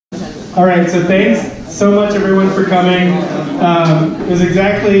All right, so thanks so much everyone for coming. It was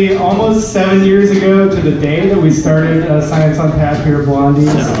exactly almost 7 years ago to the day that we started Science on Tap here at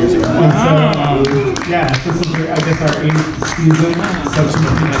Blondie's. And so, yeah, this is, I guess, our 8th season, so it's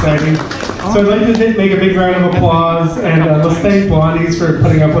super exciting. So I'd like to make a big round of applause, and let's thank Blondie's for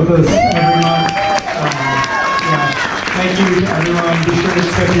putting up with us every month. Thank you to everyone. Be sure to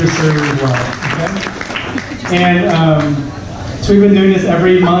check your survey as well. Okay? And so we've been doing this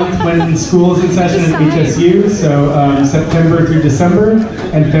every month when school's in session at HSU, so September through December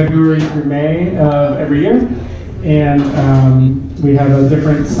and February through May every year. And we have a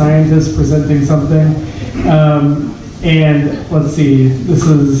different scientist presenting something. And let's see, this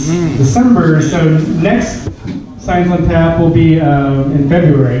is December, so next Science on Tap will be in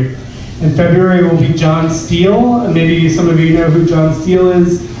February. In February will be John Steele. Maybe some of you know who John Steele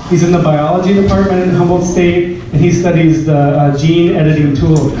is. He's in the biology department in Humboldt State, and he studies the gene editing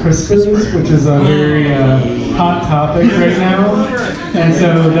tool CRISPR, which is a very hot topic right now. And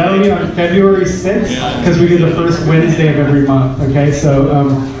so that'll be on February 6th, because we do the first Wednesday of every month, okay? So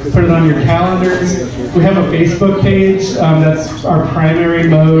put it on your calendars. We have a Facebook page. That's our primary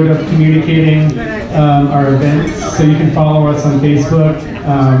mode of communicating our events, so you can follow us on Facebook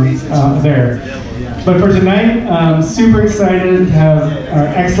there. But for tonight, super excited to have our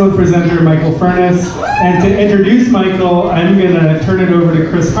excellent presenter, Michael Furness. And to introduce Michael, I'm going to turn it over to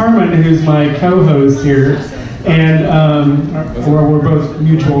Chris Harmon, who's my co-host here. And we're both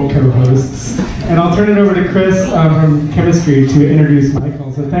mutual co-hosts. And I'll turn it over to Chris from chemistry to introduce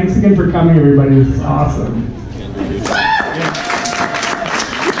Michael. So thanks again for coming, everybody. This is awesome.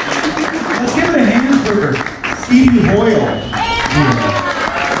 Let's give it a hand for Stevie Hoyle.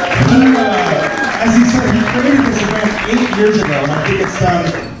 As he said, he created this event 8 years ago, and I think it's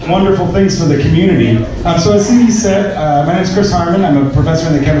done wonderful things for the community. So as Stevie said, my name is Chris Harmon. I'm a professor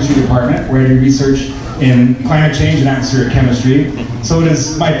in the chemistry department, where I do research in climate change and atmospheric chemistry. So it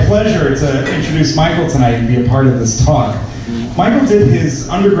is my pleasure to introduce Michael tonight and be a part of this talk. Michael did his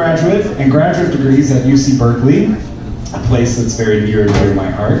undergraduate and graduate degrees at UC Berkeley, a place that's very near and dear to my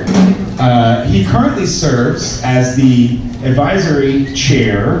heart. He currently serves as the advisory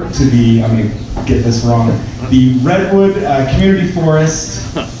chair to the, I'm going to get this wrong, the Redwood Community Forest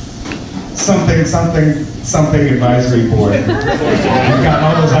something advisory board. I've gotten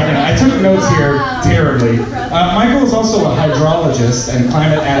all those acronyms. I took notes here terribly. Michael is also a hydrologist and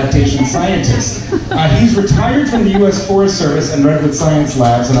climate adaptation scientist. He's retired from the U.S. Forest Service and Redwood Science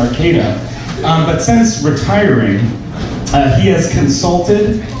Labs in Arcata. But since retiring, he has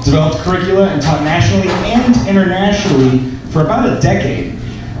consulted, developed curricula, and taught nationally and internationally for about a decade.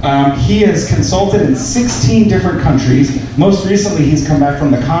 He has consulted in 16 different countries. Most recently, he's come back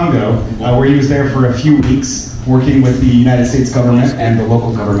from the Congo, where he was there for a few weeks, working with the United States government and the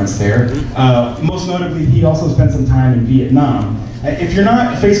local governments there. Most notably, he also spent some time in Vietnam. If you're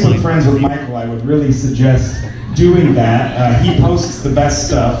not Facebook friends with Michael, I would really suggest doing that. He posts the best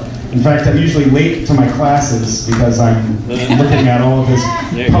stuff. In fact, I'm usually late to my classes because I'm looking at all of his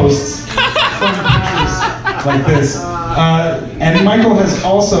posts from times like this. And Michael has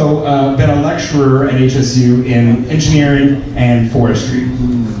also been a lecturer at HSU in engineering and forestry.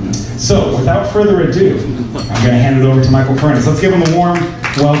 So, without further ado, I'm going to hand it over to Michael Furness. Let's give him a warm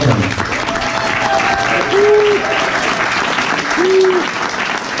welcome.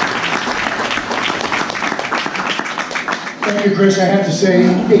 Thank you, Chris. I have to say,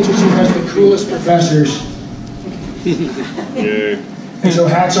 HSU has the coolest professors. Yeah. And so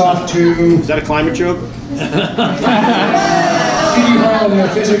hats off to Is that a climate joke? Stevie Hoyle in the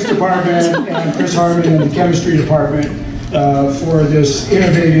physics department and Chris Harmon in the chemistry department for this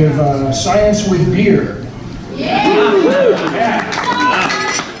innovative science with beer. Yeah.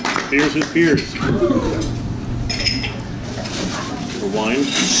 Beers with beers. Or wine.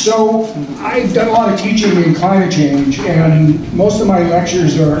 So I've done a lot of teaching in climate change, and most of my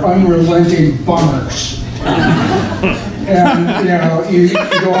lectures are unrelenting bummers. And you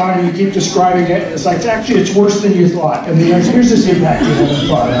go on and you keep describing it. It's like, actually, it's worse than you thought. And here's this impact you haven't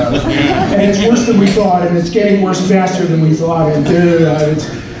thought of. And it's worse than we thought, and it's getting worse faster than we thought. And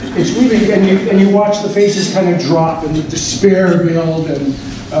it's really, and you watch the faces kind of drop and the despair build. And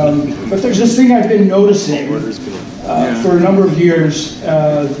but there's this thing I've been noticing for a number of years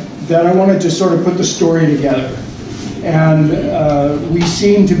that I wanted to sort of put the story together. And we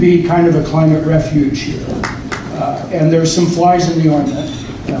seem to be kind of a climate refuge here. And there's some flies in the ointment,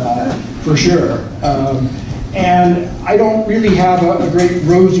 for sure. And I don't really have a great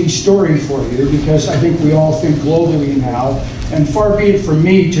rosy story for you, because I think we all think globally now, and far be it from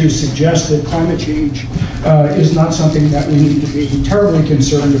me to suggest that climate change is not something that we need to be terribly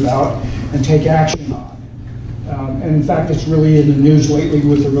concerned about and take action on. And in fact, it's really in the news lately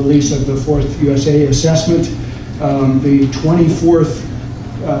with the release of the 4th USA assessment. The 24th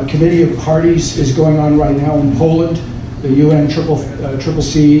Committee of Parties is going on right now in Poland, the UN Triple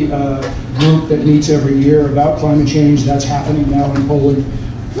C group that meets every year about climate change. That's happening now in Poland.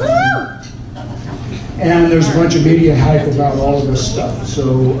 And there's a bunch of media hype about all of this stuff.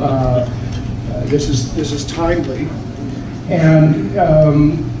 So this is timely. And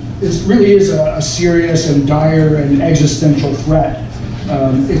this really is a serious and dire and existential threat.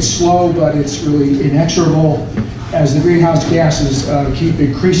 It's slow, but it's really inexorable as the greenhouse gases keep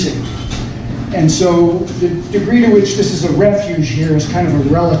increasing. And so the degree to which this is a refuge here is kind of a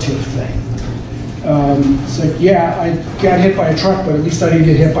relative thing. It's like, yeah, I got hit by a truck, but at least I didn't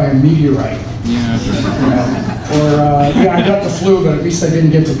get hit by a meteorite. Yeah. Or, yeah, I got the flu, but at least I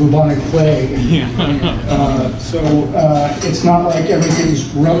didn't get the bubonic plague. So it's not like everything's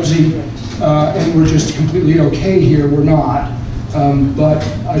rosy and we're just completely okay here. We're not. But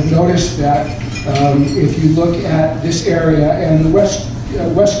I've noticed that if you look at this area and the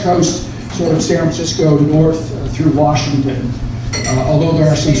west coast, sort of San Francisco north through Washington, although there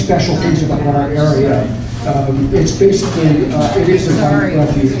are some special things about our area, it's basically, it is a climate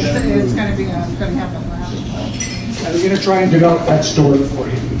refuge. It's going to happen loud. And I'm going to try and develop that story for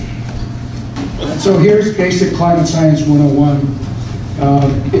you. And so here's basic climate science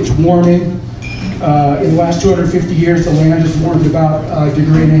 101. It's warming. In the last 250 years, the land has warmed about 1.5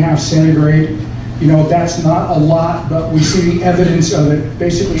 degrees centigrade. You know, that's not a lot, but we see the evidence of it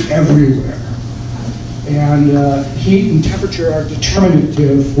basically everywhere. And heat and temperature are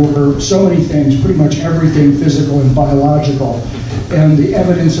determinative for so many things, pretty much everything physical and biological. And the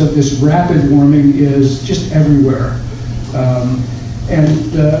evidence of this rapid warming is just everywhere. And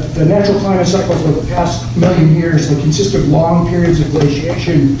the natural climate cycle for the past million years, they consist of long periods of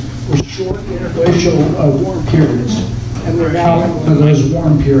glaciation with short interglacial warm periods. And we're now in those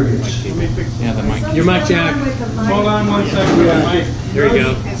warm periods. Yeah, the mic. Your mic, Jack. Hold on 1 second. Yeah. There you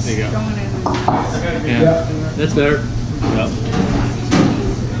go. There you go. Yeah, that's better. Yep.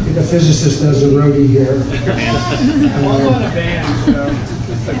 The physicist does a roadie here. I'm also in a band, so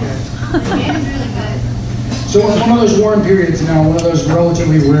it's okay. So it's one of those warm periods now, one of those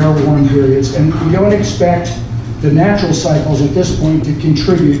relatively rare warm periods, and we don't expect the natural cycles at this point to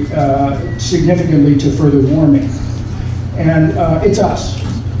contribute significantly to further warming. And it's us.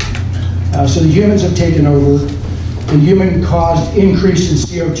 So the humans have taken over. The human-caused increase in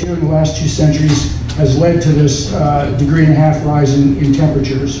CO2 in the last 2 centuries has led to this 1.5 degree rise in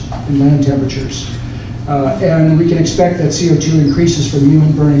temperatures, in land temperatures. And we can expect that CO2 increases from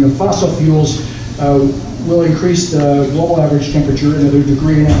human burning of fossil fuels will increase the global average temperature another 1.5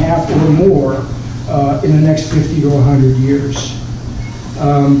 degrees or more in the next 50 to 100 years.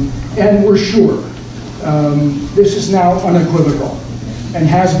 And we're sure this is now unequivocal and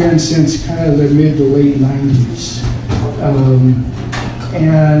has been since kind of the mid to late 90s.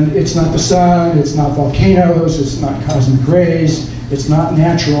 And it's not the sun, it's not volcanoes, it's not cosmic rays, it's not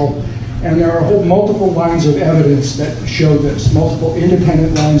natural. And there are multiple lines of evidence that show this, multiple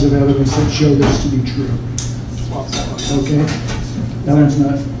independent lines of evidence that show this to be true. Okay? That one's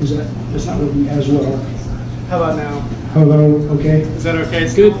not, that's not working as well. How about now? Hello, okay? Is that okay?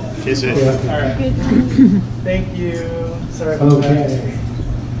 It's good. Kiss it. Yeah. All right. Thank you. Sorry about that. Okay.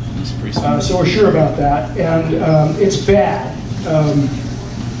 So we're sure about that, and it's bad.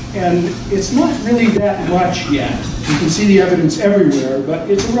 And it's not really that much yet. You can see the evidence everywhere, but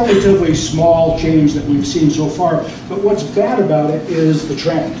it's a relatively small change that we've seen so far. But what's bad about it is the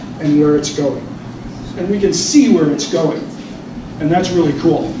trend and where it's going. And we can see where it's going. And that's really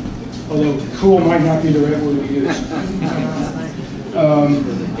cool. Although cool might not be the right word to use.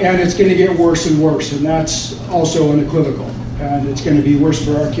 And it's going to get worse and worse, and that's also unequivocal. And it's going to be worse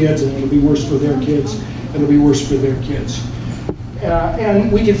for our kids, and it'll be worse for their kids, and it'll be worse for their kids.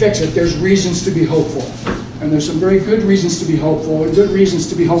 And we can fix it. There's reasons to be hopeful. And there's some very good reasons to be hopeful, and good reasons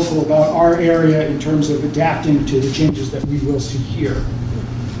to be hopeful about our area in terms of adapting to the changes that we will see here.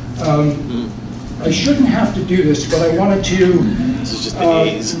 I shouldn't have to do this, but I wanted to,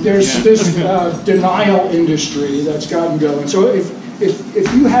 there's this denial industry that's gotten going. So if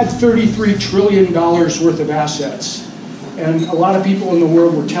you had $33 trillion worth of assets, and a lot of people in the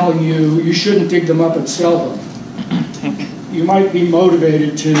world were telling you you shouldn't dig them up and sell them, you might be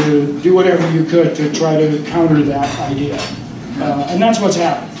motivated to do whatever you could to try to counter that idea. And that's what's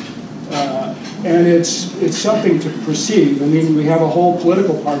happened. And it's something to perceive. I mean, we have a whole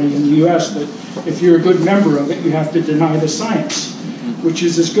political party in the US that if you're a good member of it, you have to deny the science, which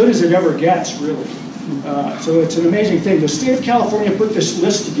is as good as it ever gets, really. So it's an amazing thing. The state of California put this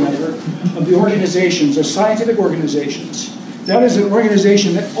list together of the organizations, the scientific organizations. That is an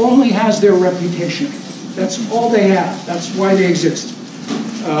organization that only has their reputation. That's all they have. That's why they exist.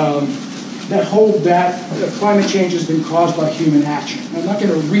 That hold that climate change has been caused by human action. I'm not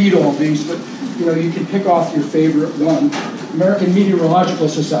going to read all these, but you can pick off your favorite one. American Meteorological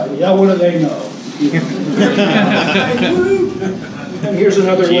Society. Yeah, what do they know? And here's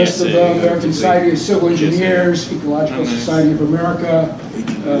another list of them: American Society of Civil Engineers, Ecological Society of America,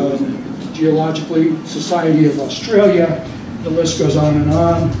 Geological Society of Australia. The list goes on and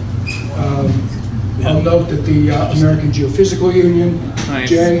on. I'll note that the American Geophysical Union,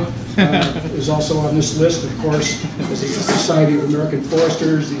 Jay, is also on this list. Of course, the Society of American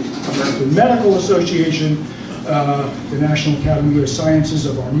Foresters, the American Medical Association, the National Academy of Sciences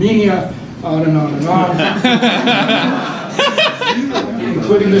of Armenia, on and on and on.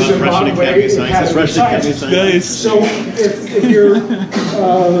 Including the Zimbabwe Academy of Sciences. Nice. So if you're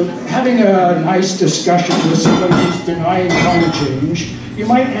having a nice discussion with somebody who's denying climate change, you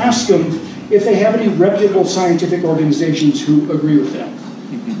might ask them if they have any reputable scientific organizations who agree with them.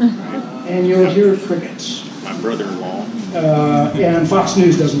 And you'll hear crickets. My brother-in-law. And Fox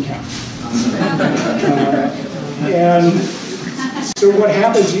News doesn't count. And so what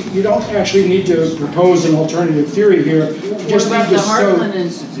happens, you don't actually need to propose an alternative theory here. You just need to the Heartland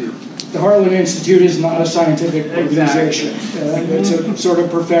Institute? The Heartland Institute is not a scientific organization. It's a sort of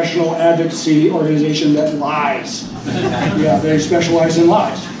professional advocacy organization that lies. Yeah, they specialize in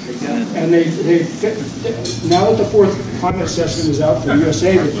lies. And now that the fourth climate assessment is out for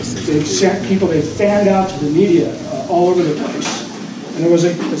USA, they've sent people, they've fanned out to the media all over the place. And there was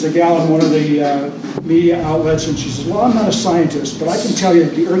a gal in one of the media outlets, and she says, well, I'm not a scientist, but I can tell you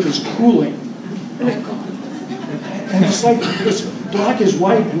that the Earth is cooling. And it's like, it's black is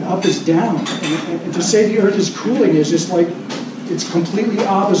white and up is down. And to say the Earth is cooling is just like, it's completely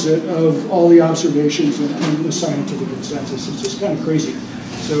opposite of all the observations and the scientific consensus. It's just kind of crazy.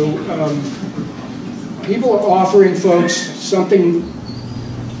 So people are offering folks something,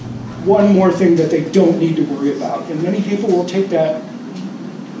 one more thing that they don't need to worry about. And many people will take that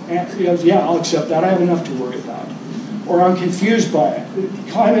and, yeah, I'll accept that. I have enough to worry about. Or I'm confused by it.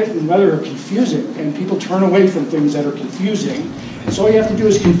 Climate and weather are confusing, and people turn away from things that are confusing. So all you have to do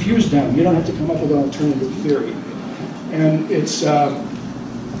is confuse them. You don't have to come up with an alternative theory. And it's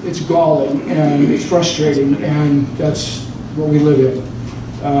galling, and it's frustrating, and that's what we live in.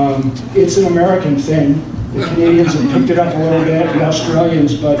 It's an American thing. The Canadians have picked it up a little bit, the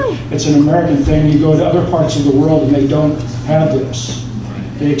Australians, but it's an American thing. You go to other parts of the world and they don't have this.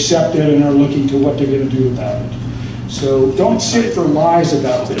 They accept it and are looking to what they're going to do about it. So don't sit for lies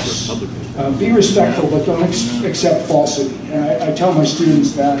about this. Be respectful, but don't accept falsity. And I tell my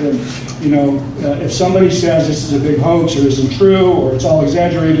students that, and if somebody says this is a big hoax or isn't true or it's all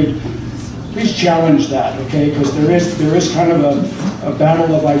exaggerated, please challenge that, okay? Because there is kind of a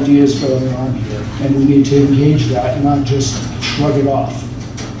battle of ideas going on here, and we need to engage that and not just shrug it off.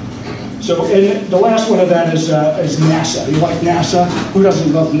 So, and the last one of that is NASA. You like NASA? Who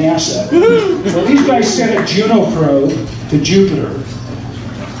doesn't love NASA? Well, these guys sent a Juno probe to Jupiter,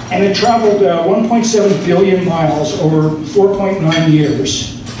 and it traveled 1.7 billion miles over 4.9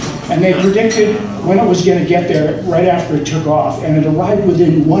 years. And they predicted when it was going to get there right after it took off, and it arrived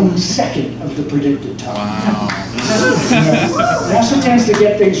within 1 second of the predicted time. Wow. NASA tends to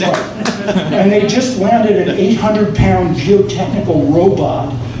get things right. And they just landed an 800-pound geotechnical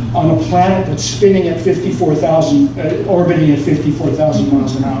robot on a planet that's spinning at 54,000, orbiting at 54,000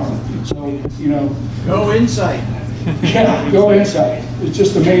 miles an hour. So, Go Insight. Yeah, go Insight. It's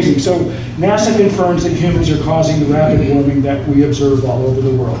just amazing. So NASA confirms that humans are causing the rapid warming that we observe all over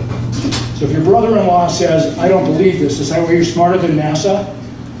the world. So if your brother-in-law says, I don't believe this, is that why you're smarter than NASA?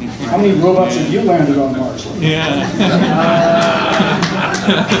 How many robots have you landed on Mars? Yeah.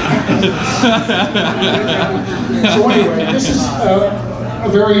 So anyway, this is a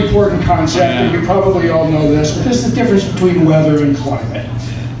very important concept, and you probably all know this, but this is the difference between weather and climate.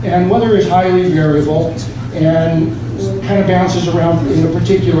 And weather is highly variable and kind of bounces around in a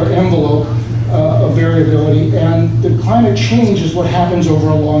particular envelope of variability, and the climate change is what happens over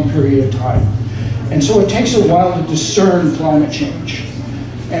a long period of time. And so it takes a while to discern climate change.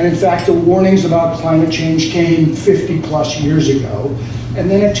 And in fact, the warnings about climate change came 50 plus years ago. And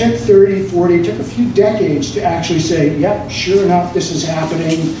then it took 30, 40, it took a few decades to actually say, yep, sure enough, this is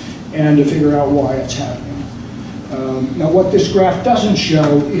happening, and to figure out why it's happening. Now what this graph doesn't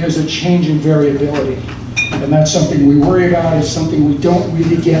show is a change in variability. And that's something we worry about. It's something we don't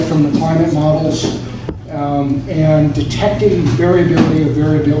really get from the climate models. And detecting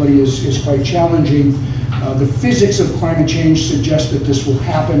variability is quite challenging. The physics of climate change suggests that this will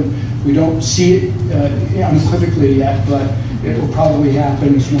happen. We don't see it unequivocally yet, but it will probably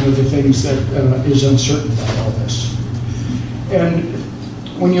happen. It's one of the things that is uncertain about all this. And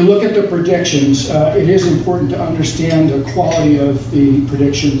when you look at the predictions, it is important to understand the quality of the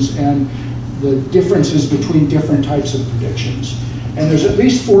predictions and the differences between different types of predictions. And there's at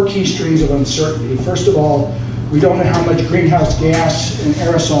least 4 key streams of uncertainty. First of all, we don't know how much greenhouse gas and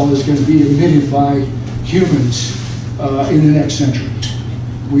aerosol is going to be emitted by humans in the next century.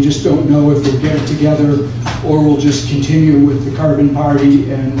 We just don't know if we'll get it together or we'll just continue with the carbon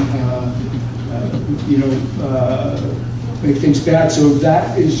party and make things bad. So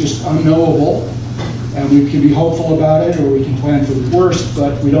that is just unknowable. And we can be hopeful about it, or we can plan for the worst,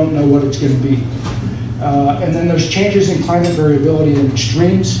 but we don't know what it's going to be. And then there's changes in climate variability and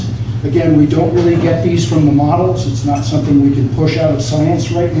extremes. Again, we don't really get these from the models. It's not something we can push out of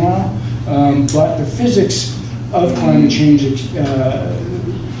science right now. But the physics of climate change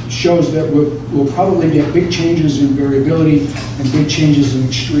shows that we'll probably get big changes in variability and big changes in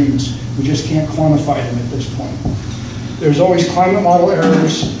extremes. We just can't quantify them at this point. There's always climate model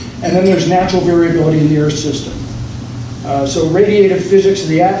errors, and then there's natural variability in the Earth system. So radiative physics of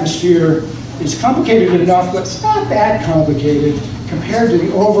the atmosphere is complicated enough, but it's not that complicated compared to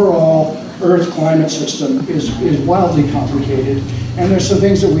the overall Earth climate system is wildly complicated. And there's some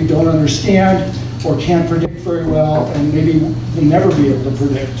things that we don't understand or can't predict very well, and maybe we'll never be able to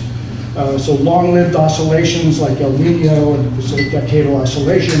predict. So long-lived oscillations like El Nino and the Pacific Decadal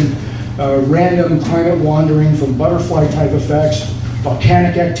Oscillation, random climate wandering from butterfly-type effects,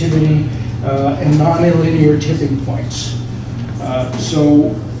 volcanic activity, and nonlinear tipping points.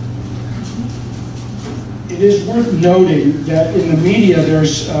 So it is worth noting that in the media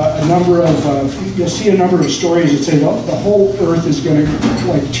there's a number of, you'll see a number of stories that say, well, the whole Earth is going to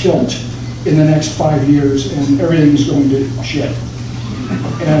like tilt in the next 5 years and everything's going to shit.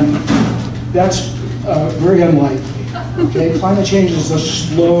 And that's very unlikely. Okay, climate change is a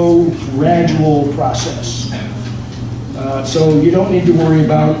slow, gradual process. So you don't need to worry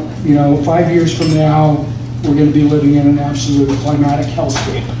about, 5 years from now, we're going to be living in an absolute climatic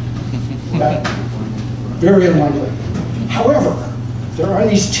hellscape. That, very unlikely. However, there are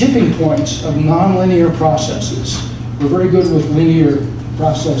these tipping points of nonlinear processes. We're very good with linear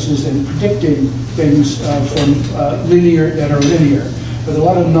processes and predicting things from that are linear. But a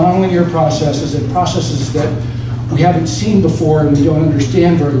lot of nonlinear processes and processes that we haven't seen before and we don't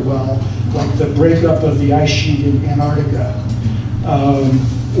understand very well, like the breakup of the ice sheet in Antarctica,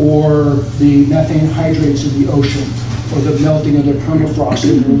 or the methane hydrates in the ocean, or the melting of the permafrost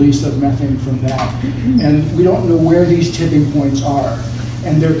and the release of methane from that. And we don't know where these tipping points are.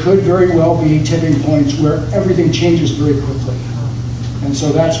 And there could very well be tipping points where everything changes very quickly. And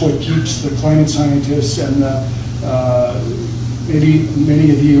so that's what keeps the climate scientists and maybe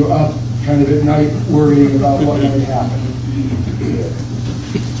many of you up kind of at night worrying about what might happen.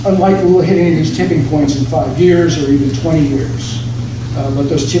 Unlikely we'll hit any of these tipping points in 5 years or even 20 years. But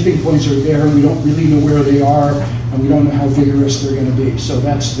those tipping points are there and we don't really know where they are and we don't know how vigorous they're going to be. So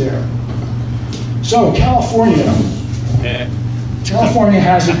that's there. So California. California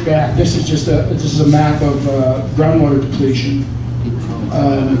has it bad. This is just a map of groundwater depletion.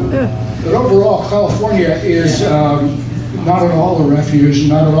 But overall, California is not at all a refuge,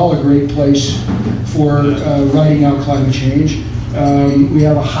 not at all a great place for riding out climate change. We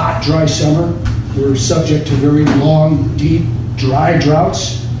have a hot, dry summer. We're subject to very long, deep, dry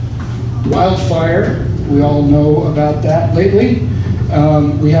droughts. Wildfire, we all know about that lately.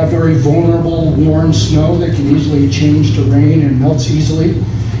 We have very vulnerable, worn snow that can easily change to rain and melts easily.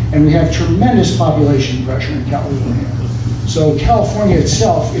 And we have tremendous population pressure in California. So California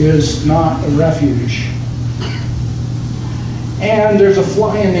itself is not a refuge. And there's a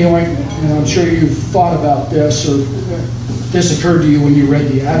fly in the ointment, and I'm sure you've thought about this, or this occurred to you when you read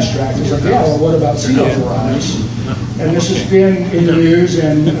the abstract. It's like, yeah, well, what about sea level rise? And this has been in the news,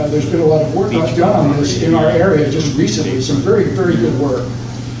 and there's been a lot of work done on this in our area just recently, some very, very good work.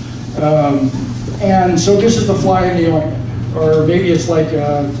 And so this is the fly in the ointment, or maybe it's like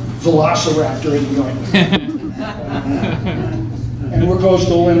a velociraptor in the ointment. And we're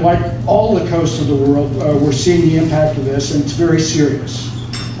coastal, and like all the coasts of the world, we're seeing the impact of this, and it's very serious.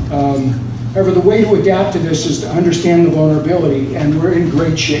 However, the way to adapt to this is to understand the vulnerability, and we're in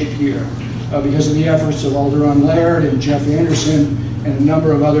great shape here because of the efforts of Alderon Laird and Jeff Anderson and a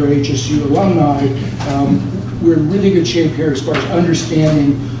number of other HSU alumni. we're in really good shape here as far as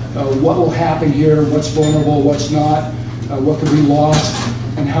understanding what will happen here, what's vulnerable, what's not, what could be lost,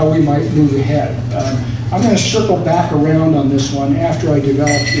 and how we might move ahead. I'm going to circle back around on this one after I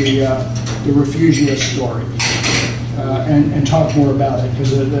develop the Refuge story and talk more about it,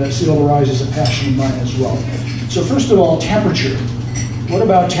 because the sea level rise is a passion of mine as well. So first of all, temperature. What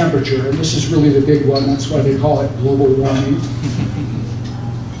about temperature? And this is really the big one. That's why they call it global warming.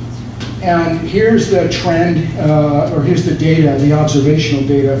 And here's the trend, or here's the data, the observational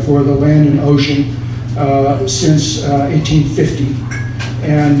data for the land and ocean since 1850.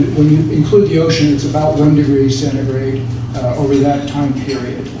 And when you include the ocean, it's about 1 degree centigrade over that time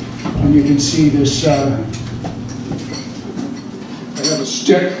period. And you can see this, I have a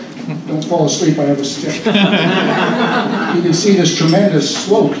stick. Don't fall asleep, I have a stick. You can see this tremendous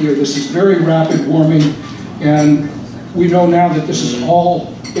slope here. This is very rapid warming. And we know now that this is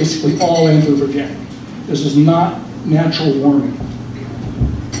all, basically all anthropogenic. This is not natural warming.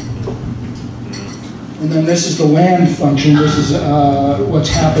 And then this is the land function. This is what's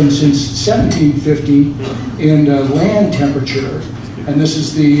happened since 1750 in land temperature. And this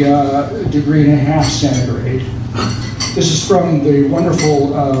is the 1.5 degrees centigrade. This is from the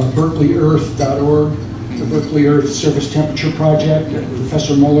wonderful BerkeleyEarth.org, the Berkeley Earth Surface Temperature Project that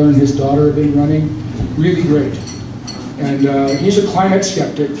Professor Muller and his daughter have been running. Really great. And he's a climate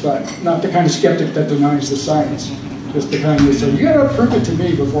skeptic, but not the kind of skeptic that denies the science. Just the kind that says, you gotta prove it to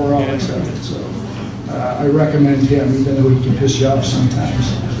me before I'll accept it. So I recommend him, even though he can piss you off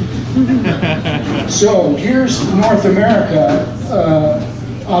sometimes. So here's North America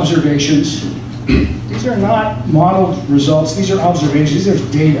observations. These are not modeled results, these are observations, these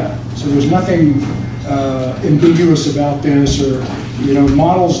are data. So there's nothing ambiguous about this, or, you know,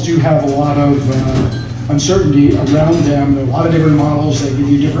 models do have a lot of uncertainty around them. There are a lot of different models that give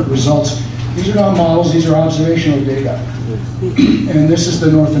you different results. These are not models, these are observational data. And this is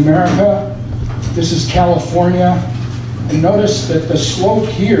the North America, this is California. And notice that the slope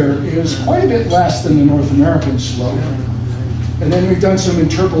here is quite a bit less than the North American slope. And then we've done some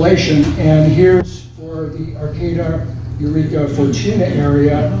interpolation, and here's for the Arcata, Eureka, Fortuna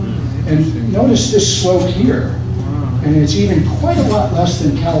area. And notice this slope here. And it's even quite a lot less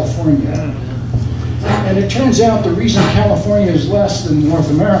than California. And it turns out the reason California is less than North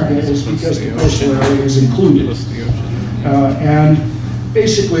America is because the coastal area is included. And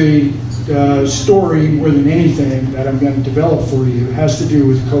basically, the story, more than anything that I'm going to develop for you, has to do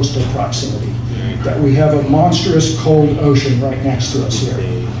with coastal proximity. That we have a monstrous cold ocean right next to us here.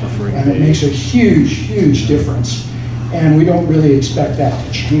 And it makes a huge, huge difference. And we don't really expect that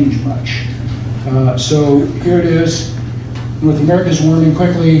to change much. So here it is. North America is warming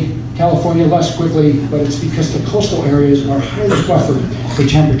quickly, California less quickly, but it's because the coastal areas are highly buffered for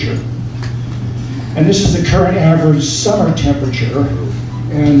temperature. And this is the current average summer temperature.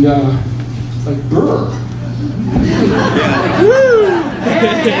 And like, brr.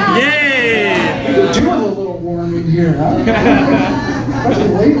 We're doing a little warm in here, huh? Especially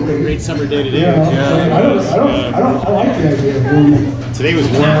lately. Great summer day today. Yeah. I like the idea of warming. Today was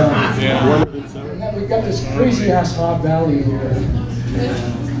warm. Warmer than summer. And then we've got this crazy ass hot valley here.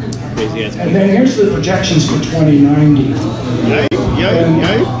 Crazy ass. And then here's the projections for 2090.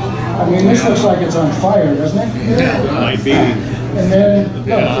 I mean, this looks like it's on fire, doesn't it? Might be. And then,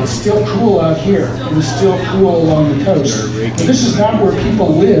 look, it's still cool out here. And it's still cool along the coast. But this is not where people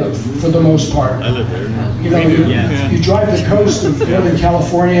live, for the most part. I live there. You know, you drive the coast of Northern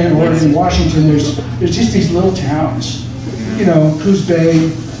California and Oregon, Washington, there's just these little towns. You know, Coos Bay.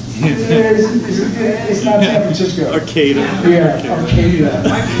 It's not San Francisco. Arcata. Yeah, Arcata.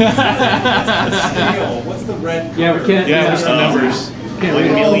 What's the red? Yeah, we can't. Yeah, what's the numbers? 1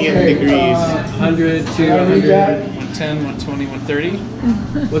 million degrees. 100, 200, 110, 120, 130.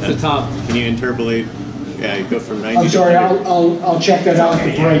 What's the top? Can you interpolate? Yeah, you go from 90 I'm sorry, I'll check that out at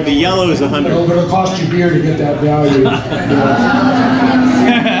the break. The yellow is 100. It'll cost you beer to get that value.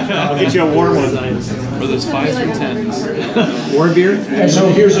 I'll get you a warm one. For those 5s and 10s. Warm beer? And so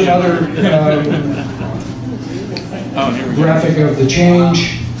here's another graphic of the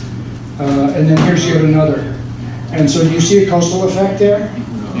change. And then here's yet another. And so do you see a coastal effect there?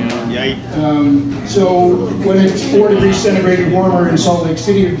 Yeah. So when it's 4 degrees centigrade warmer in Salt Lake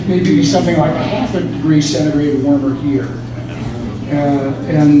City, it may be something like 0.5 degree centigrade warmer here.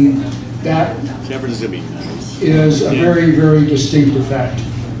 And that is a very, very distinct effect.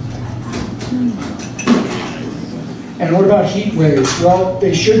 And what about heat waves? Well,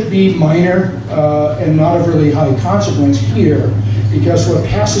 they should be minor and not of really high consequence here. because what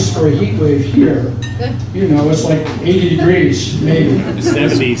passes for a heat wave here, you know, it's like 80 degrees, maybe.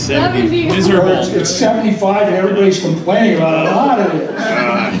 70. Miserable. It's 75 and everybody's complaining about how hot it is.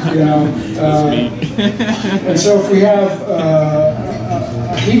 You know, and so if we have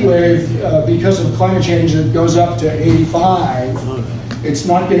a heat wave because of climate change that goes up to 85, it's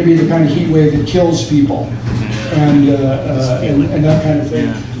not going to be the kind of heat wave that kills people and that kind of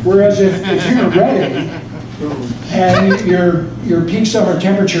thing. Whereas if you're ready and your peak summer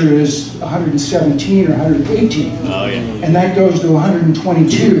temperature is 117 or 118, and that goes to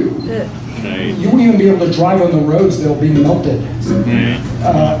 122, you won't even be able to drive on the roads, they'll be melted.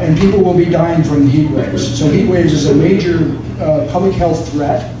 And people will be dying from the heat waves. So heat waves is a major public health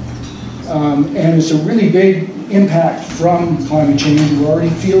threat, and it's a really big impact from climate change. We're already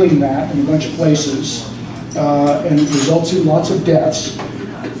feeling that in a bunch of places, and it results in lots of deaths.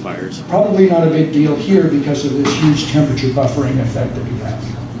 Fires. Probably not a big deal here because of this huge temperature buffering effect that we have.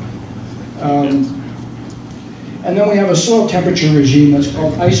 And then we have a soil temperature regime that's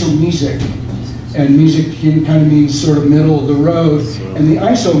called isomesic. And mesic kind of means sort of middle of the road. And the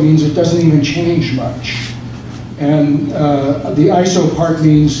iso means it doesn't even change much. And the iso part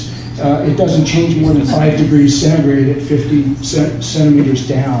means it doesn't change more than 5 degrees centigrade at 50 centimeters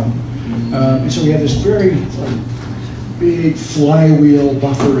down. And so we have this very big flywheel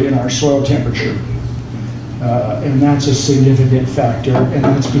buffer in our soil temperature. And that's a significant factor, and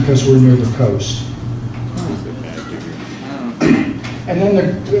that's because we're near the coast. And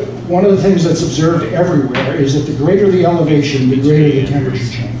then one of the things that's observed everywhere is that the greater the elevation, the greater the temperature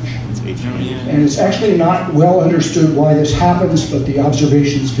change. And it's actually not well understood why this happens, but the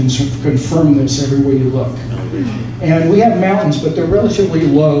observations confirm this everywhere you look. And we have mountains, but they're relatively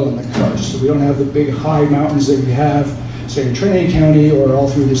low on the coast. So we don't have the big high mountains that we have, say, in Trinity County or all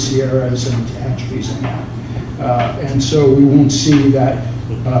through the Sierras and Tehachapi's and that. And so we won't see that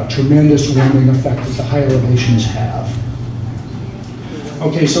tremendous warming effect that the high elevations have.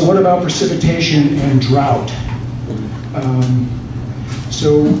 Okay, so what about precipitation and drought?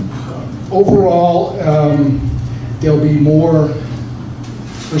 So overall, there'll be more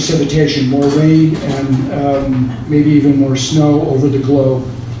precipitation, more rain, and maybe even more snow over the globe.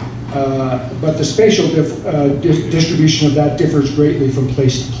 But the spatial distribution of that differs greatly from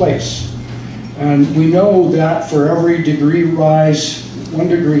place to place. And we know that for every degree rise, 1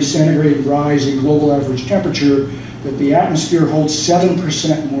 degree centigrade rise in global average temperature, that the atmosphere holds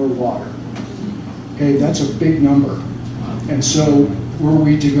 7% more water. Okay, that's a big number. And so were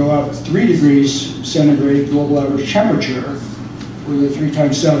we to go up 3 degrees centigrade global average temperature, with a 3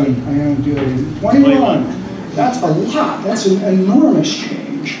 times 7, I am doing 21. That's a lot. That's an enormous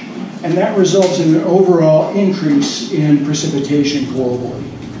change. And that results in an overall increase in precipitation globally.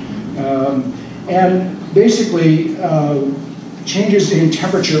 And basically, changes in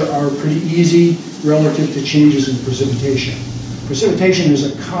temperature are pretty easy relative to changes in precipitation. Precipitation is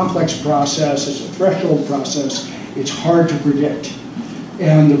a complex process, it's a threshold process, it's hard to predict.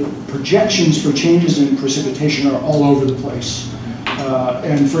 And the projections for changes in precipitation are all over the place.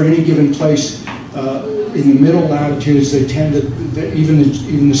 And for any given place, in the middle latitudes, they tend to,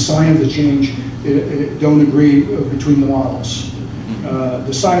 even the sign of the change, don't agree between the models.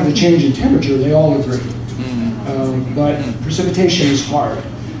 The sign of the change in temperature, they all agree. But precipitation is hard.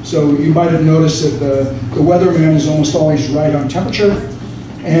 So you might have noticed that the weatherman is almost always right on temperature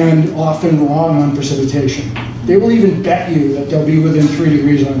and often wrong on precipitation. They will even bet you that they'll be within 3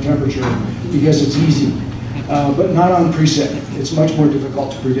 degrees on temperature because it's easy, but not on precip. It's much more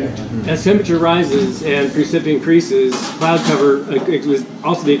difficult to predict. As temperature rises and precip increases, cloud cover would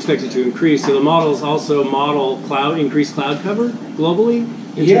also be expected to increase. So the models also model increased cloud cover globally?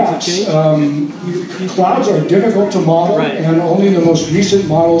 Yes, clouds are difficult to model, right, and only the most recent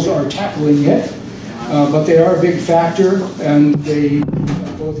models are tackling it, but they are a big factor, and they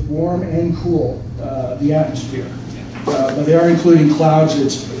both warm and cool the atmosphere. But they are including clouds.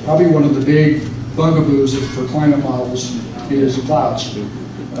 It's probably one of the big bugaboos for climate models is clouds.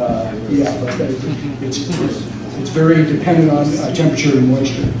 But it's very dependent on temperature and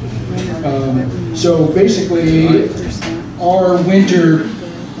moisture. So basically, our winter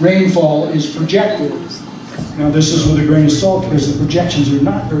rainfall is projected. Now this is with a grain of salt because the projections are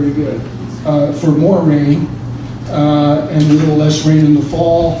not very good. For more rain and a little less rain in the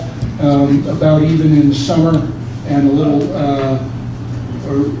fall, about even in the summer, and a little,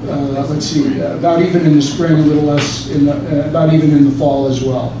 about even in the spring, a little less, about even in the fall as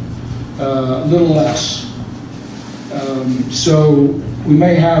well. A little less. So we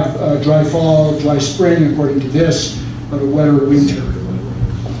may have dry fall, dry spring according to this, but a wetter winter.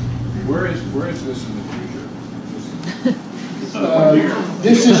 Where is this in the future?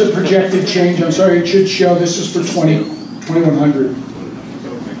 This is a projected change. I'm sorry, it should show this is for 2100.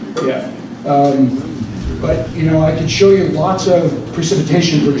 Yeah. But, you know, I could show you lots of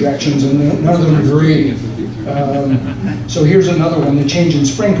precipitation projections, and none of them agree. So here's another one, the change in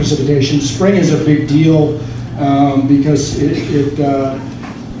spring precipitation. Spring is a big deal because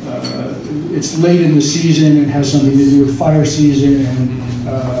it's late in the season and has something to do with fire season and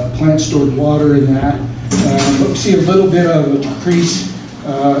plant stored water in that. But we see a little bit of a decrease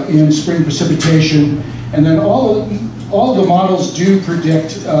in spring precipitation. And then all of the models do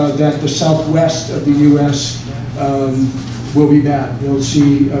predict that the southwest of the U.S. Will be bad. We'll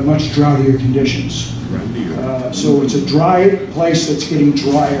see much droughtier conditions. So it's a dry place that's getting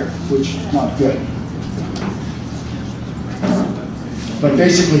drier, which is not good. But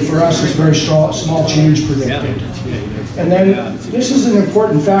basically for us, it's very small change predicted. And then this is an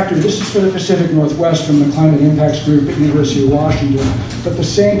important factor. This is for the Pacific Northwest from the Climate Impacts Group at University of Washington. But the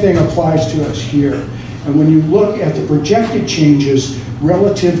same thing applies to us here. And when you look at the projected changes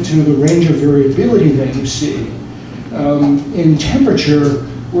relative to the range of variability that you see, in temperature,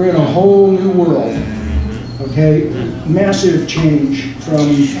 we're in a whole new world. Okay, massive change from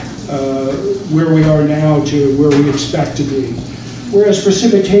where we are now to where we expect to be. Whereas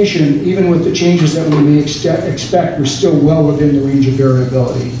precipitation, even with the changes that we may expect, we're still well within the range of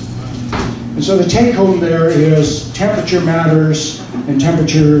variability. And so the take home there is temperature matters, and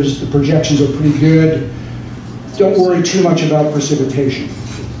temperatures, the projections are pretty good. Don't worry too much about precipitation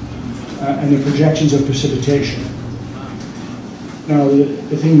and the projections of precipitation. Now,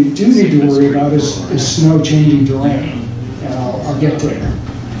 the thing we do need to worry about is snow changing to rain, and I'll get there.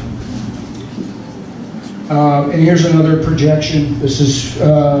 And here's another projection. This is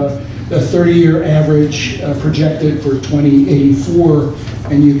the 30-year average projected for 2084,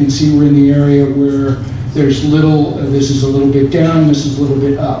 and you can see we're in the area where there's little, this is a little bit down, this is a little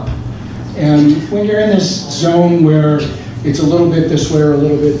bit up. And when you're in this zone where it's a little bit this way or a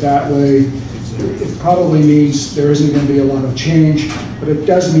little bit that way, it probably means there isn't going to be a lot of change, but it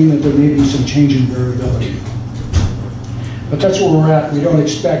does mean that there may be some change in variability. But that's where we're at. We don't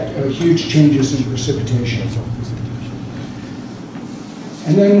expect huge changes in precipitation.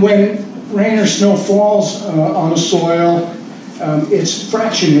 And then when rain or snow falls on a soil, it's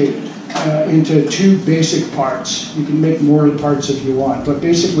fractionated into two basic parts. You can make more parts if you want, but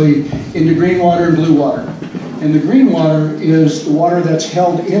basically into green water and blue water. And the green water is the water that's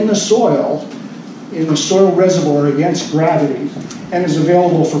held in the soil reservoir against gravity and is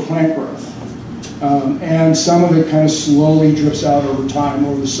available for plant growth. And some of it kind of slowly drips out over time,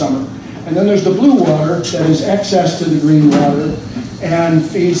 over the summer. And then there's the blue water that is excess to the green water and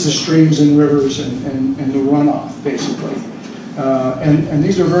feeds the streams and rivers and the runoff, basically. And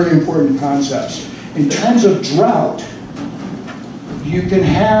these are very important concepts. In terms of drought, you can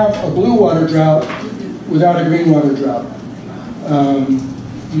have a blue water drought without a green water drought.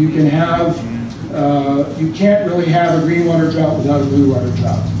 You can have, you can't really have a green water drought without a blue water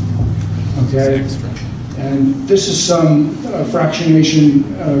drought. Okay? And this is some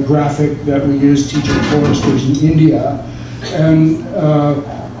fractionation graphic that we use teaching foresters in India. And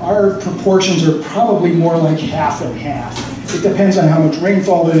our proportions are probably more like half and half. It depends on how much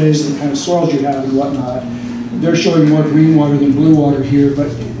rainfall it is, the kind of soils you have and whatnot. They're showing more green water than blue water here, but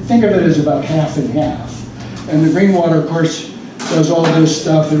think of it as about half and half. And the green water, of course, does all this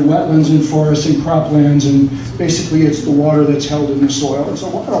stuff in wetlands and forests and croplands, and basically it's the water that's held in the soil. It's a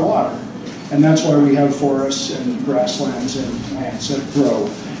lot of water. And that's why we have forests and grasslands and plants that grow,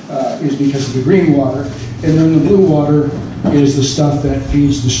 is because of the green water. And then the blue water is the stuff that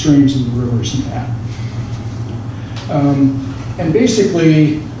feeds the streams and the rivers and that. And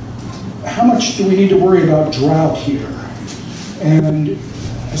basically, how much do we need to worry about drought here? And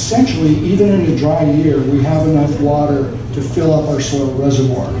essentially, even in a dry year, we have enough water to fill up our soil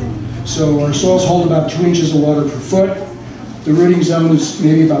reservoir. So our soils hold about 2 inches of water per foot. The rooting zone is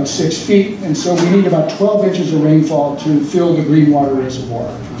maybe about 6 feet, and so we need about 12 inches of rainfall to fill the green water reservoir.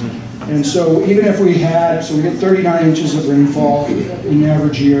 And so even if we had, so we get 39 inches of rainfall in an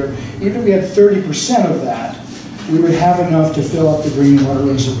average year, even if we had 30% of that, we would have enough to fill up the green water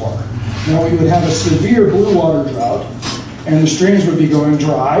reservoir. Now we would have a severe blue water drought, and the streams would be going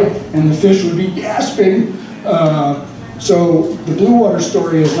dry, and the fish would be gasping. So the blue water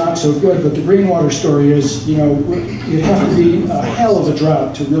story is not so good, but the green water story is, you know, you'd have to be a hell of a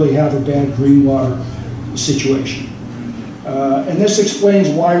drought to really have a bad green water situation. And this explains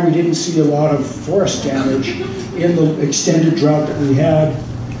why we didn't see a lot of forest damage in the extended drought that we had,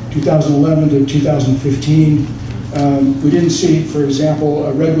 2011 to 2015. We didn't see, for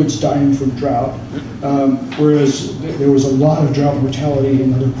example, redwoods dying from drought, whereas there was a lot of drought mortality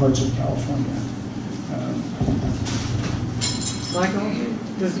in other parts of California. Michael,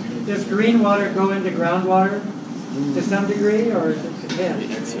 does green water go into groundwater to some degree, or is it depend?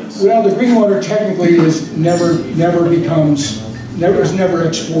 Well, the green water technically is never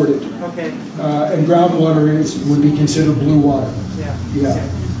exported. Okay. And groundwater would be considered blue water. Yeah.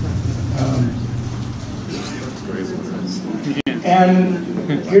 Yeah. And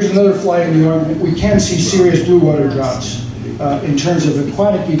here's another fly in the ointment. We can see serious blue water droughts in terms of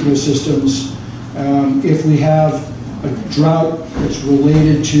aquatic ecosystems if we have a drought that's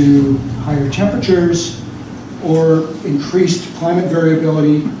related to higher temperatures or increased climate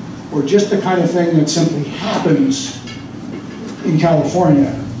variability, or just the kind of thing that simply happens in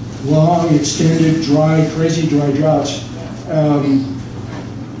California. Long, extended, dry, crazy dry droughts.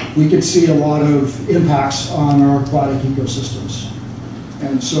 We could see a lot of impacts on our aquatic ecosystems.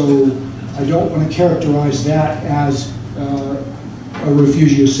 And so I don't want to characterize that as a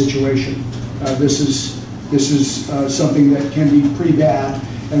refugia situation. This is something that can be pretty bad,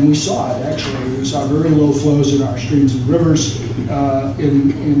 and we saw it actually. We saw very low flows in our streams and rivers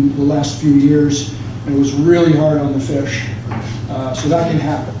in the last few years, and it was really hard on the fish. So that can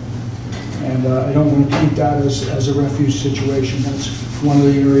happen. And I don't want to paint that as a refuge situation. That's one of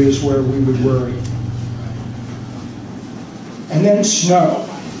the areas where we would worry. And then snow.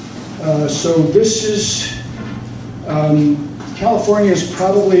 So this is, California is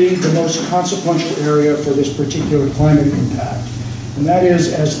probably the most consequential area for this particular climate impact. And that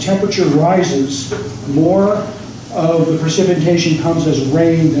is, as temperature rises, more of the precipitation comes as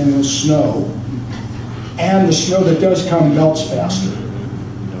rain than as snow. And the snow that does come melts faster.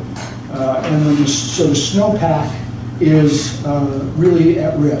 So the snowpack is really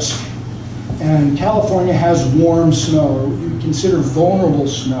at risk. And California has warm snow. You consider vulnerable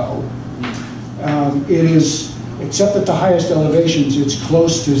snow. It is, except at the highest elevations, it's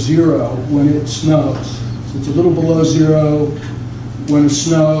close to zero when it snows. So it's a little below zero when it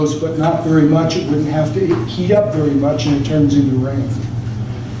snows, but not very much. It wouldn't have to heat up very much, and it turns into rain.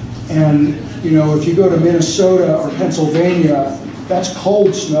 And you know, if you go to Minnesota or Pennsylvania, that's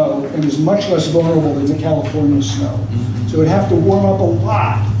cold snow and is much less vulnerable than the California snow. So it'd have to warm up a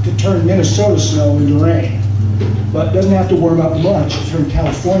lot to turn Minnesota snow into rain, but it doesn't have to warm up much to turn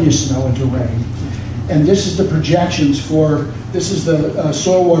California snow into rain. And this is the projections for, this is the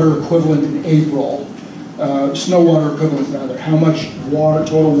soil water equivalent in April, snow water equivalent rather, how much water,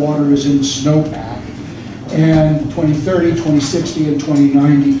 total water is in the snowpack, and 2030, 2060, and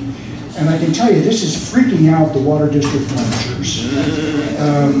 2090. And I can tell you, this is freaking out the water district managers.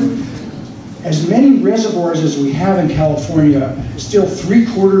 As many reservoirs as we have in California, still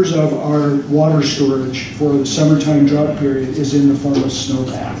 3/4 of our water storage for the summertime drought period is in the form of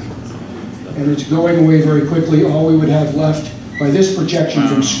snowpack. And it's going away very quickly. All we would have left by this projection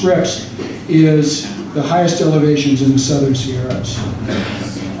from Scripps is the highest elevations in the southern Sierras.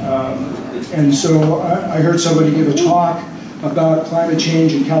 And so I heard somebody give a talk about climate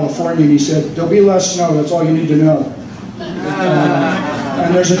change in California, and he said, there'll be less snow, that's all you need to know.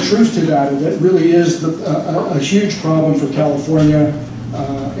 And there's a truth to that. It really is a huge problem for California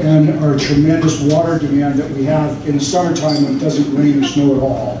and our tremendous water demand that we have in the summertime when it doesn't rain or snow at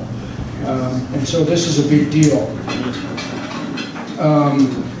all. And so this is a big deal.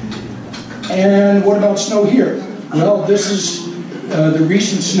 And what about snow here? Well, this is the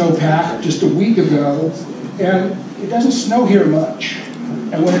recent snowpack just a week ago, and it doesn't snow here much.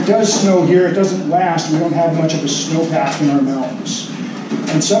 And when it does snow here, it doesn't last. We don't have much of a snowpack in our mountains.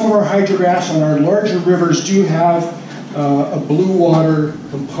 And some of our hydrographs on our larger rivers do have a blue water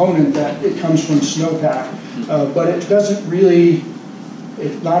component that it comes from snowpack, but it doesn't really,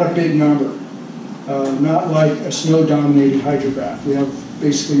 it's not a big number. Not like a snow-dominated hydrograph. We have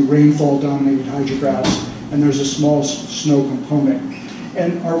basically rainfall-dominated hydrographs, and there's a small snow component.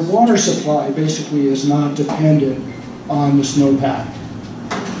 And our water supply basically is not dependent on the snowpack.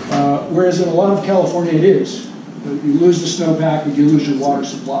 Whereas in a lot of California it is. You lose the snowpack and you lose your water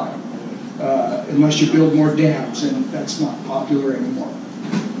supply. Unless you build more dams, and that's not popular anymore.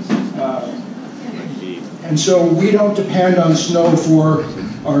 And so we don't depend on snow for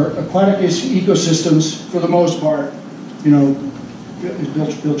our aquatic ecosystems for the most part. You know,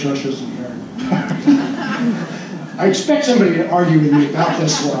 Bill Trush isn't here. I expect somebody to argue with me about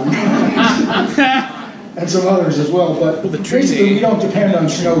this one. And some others as well, but basically we don't depend on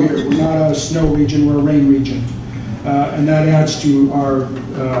snow here. We're not a snow region, we're a rain region. And that adds to our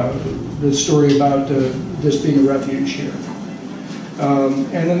the story about this being a refuge here.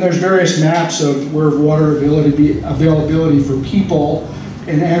 And then there's various maps of where water availability for people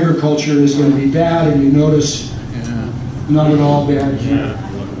in agriculture is going to be bad, and you notice not at all bad here.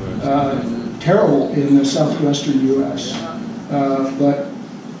 Terrible in the southwestern U.S., but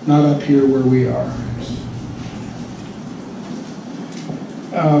not up here where we are.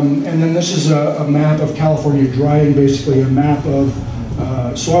 And then this is a map of California drying, basically a map of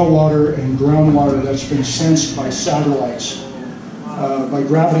soil water and groundwater that's been sensed by satellites, by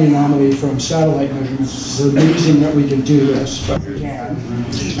gravity anomaly from satellite measurements. It's amazing that we can do this, but we can.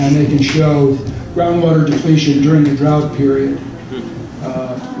 And they can show groundwater depletion during the drought period.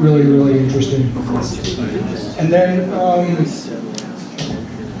 Really, really interesting. And then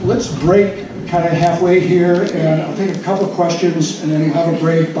let's break kind of halfway here, and I'll take a couple of questions, and then we'll have a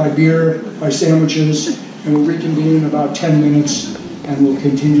break by beer, by sandwiches, and we'll reconvene in about 10 minutes, and we'll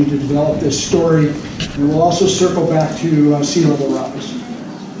continue to develop this story. And we'll also circle back to sea level rise.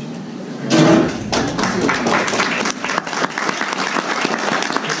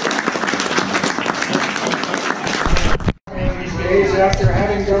 These days, after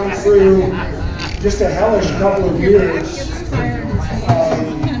having gone through just a hellish couple of years,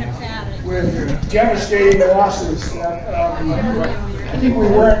 with devastating losses that I think we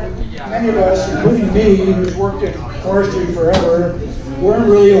weren't, many of us, including me, who's worked in forestry forever, weren't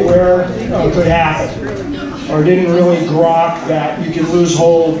really aware could happen, or didn't really grok that you can lose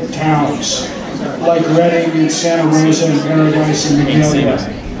whole towns, like Redding and Santa Rosa and Paradise and Magnolia,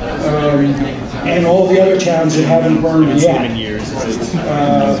 and all the other towns that haven't burned yet.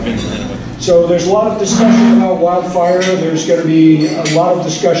 So there's a lot of discussion about wildfire. There's going to be a lot of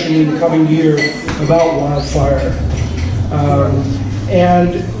discussion in the coming year about wildfire.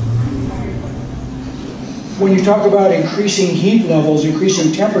 And when you talk about increasing heat levels,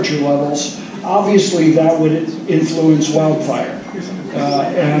 increasing temperature levels, obviously that would influence wildfire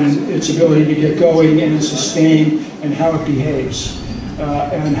and its ability to get going and sustain and how it behaves.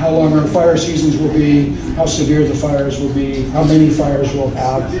 And how long our fire seasons will be, how severe the fires will be, how many fires we'll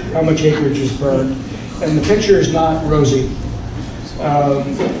have, how much acreage is burned. And the picture is not rosy.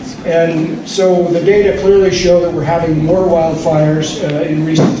 And so the data clearly show that we're having more wildfires in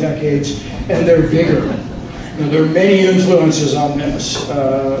recent decades, and they're bigger. Now, there are many influences on this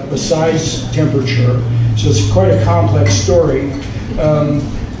besides temperature, so it's quite a complex story.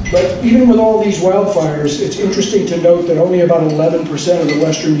 But even with all these wildfires, it's interesting to note that only about 11% of the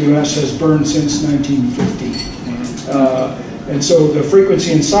western U.S. has burned since 1950. And so the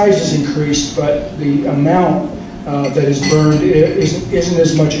frequency and size has increased, but the amount that is burned isn't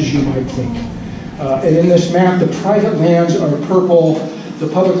as much as you might think. And in this map, the private lands are purple, the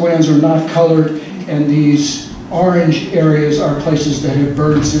public lands are not colored, and these orange areas are places that have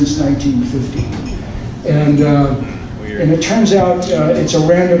burned since 1950. And it turns out it's a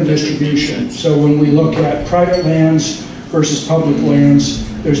random distribution. So when we look at private lands versus public lands,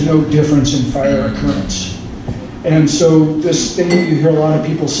 there's no difference in fire occurrence. And so this thing that you hear a lot of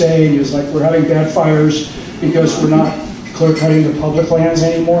people saying is like, we're having bad fires because we're not clear cutting the public lands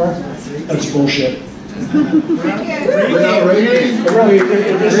anymore. That's bullshit. We're not rating.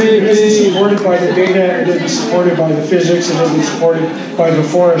 It isn't supported by the data, it isn't supported by the physics, it isn't supported by the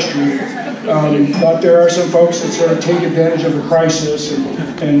forestry. But there are some folks that sort of take advantage of the crisis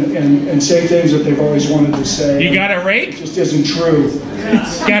and say things that they've always wanted to say. You got a rake? It just isn't true.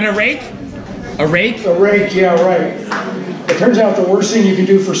 Got a rake? A rake? A rake, yeah, right. It turns out the worst thing you can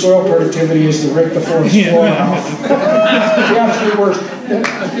do for soil productivity is to rake the forest floor off. The absolute worst.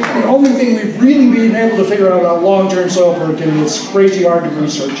 The only thing we've really been able to figure out about long-term soil productivity is crazy hard to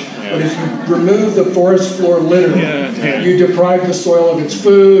research. But if you remove the forest floor litter, you deprive the soil of its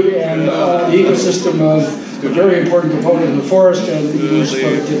food and the ecosystem of a very important component of the forest and you lose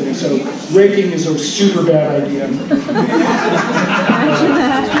productivity. So raking is a super bad idea.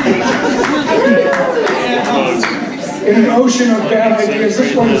 In an ocean of bad ideas,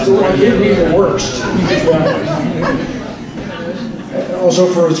 this one is the one hit me the worst. Also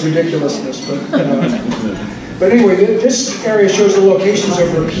for its ridiculousness, but anyway, this area shows the locations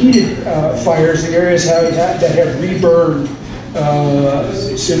of repeated fires, the areas that have reburned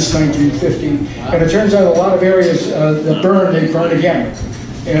since 1950. And it turns out a lot of areas that burn, they burn again.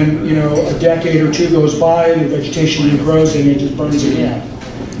 And you know, a decade or two goes by, the vegetation regrows, and it just burns again.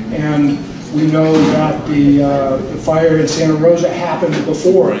 And we know that the fire in Santa Rosa happened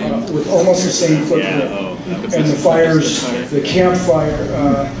before with almost the same footprint. And the fires, the campfire,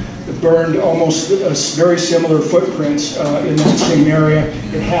 burned almost very similar footprints in that same area.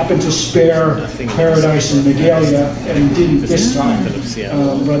 It happened to spare Paradise and Magalia, and didn't this time.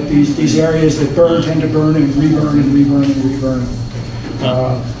 But these areas that burn tend to burn and reburn and reburn and reburn.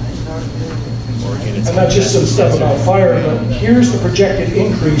 And not just some stuff about fire, but here's the projected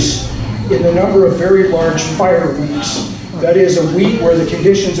increase in the number of very large fire weeks. That is a week where the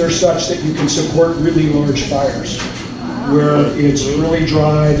conditions are such that you can support really large fires, where it's really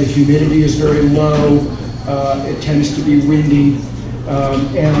dry, the humidity is very low, it tends to be windy,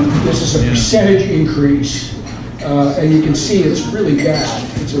 and this is a percentage increase, and you can see it's really bad.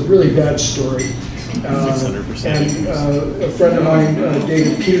 It's a really bad story. And a friend of mine,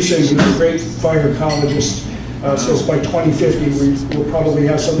 David Peterson, who's a great fire ecologist, says by 2050 we'll probably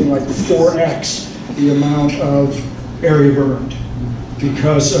have something like 4x the amount of area burned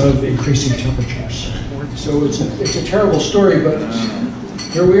because of increasing temperatures. So it's a terrible story, but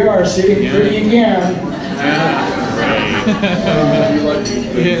here we are sitting pretty again.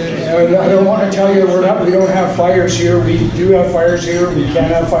 And I don't want to tell you we don't have fires here. We do have fires here. We can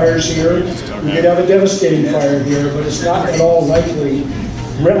have fires here. We could have a devastating fire here, but it's not at all likely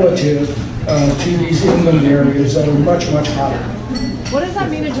relative to these inland areas that are much, much hotter. What does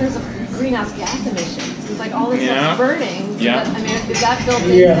that mean in terms of greenhouse gas emissions? It's like all this stuff's burning. Yeah. I mean, is that built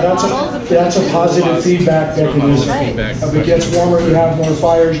into the models? That's a positive feedback mechanism. Right. If it gets warmer, you have more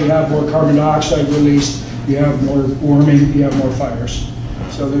fires, you have more carbon dioxide released, you have more warming, you have more fires.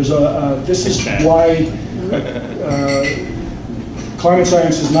 So there's this is why climate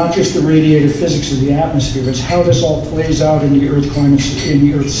science is not just the radiative physics of the atmosphere, it's how this all plays out in the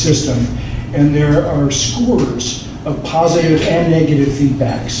Earth system. And there are scores of positive and negative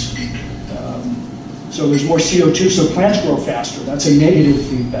feedbacks. So there's more CO2, so plants grow faster. That's a negative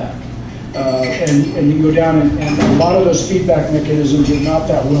feedback. And you go down, and a lot of those feedback mechanisms are not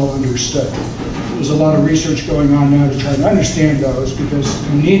that well understood. There's a lot of research going on now to try to understand those, because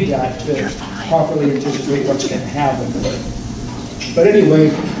you need that to properly anticipate what's going to happen. But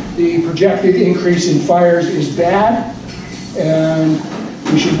anyway, the projected increase in fires is bad, and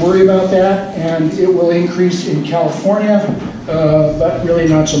we should worry about that, and it will increase in California, but really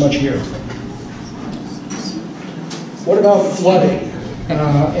not so much here. What about flooding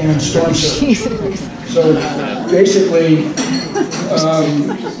and storm surge? So basically,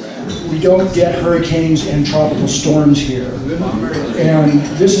 we don't get hurricanes and tropical storms here. And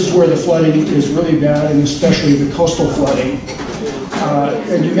this is where the flooding is really bad, and especially the coastal flooding.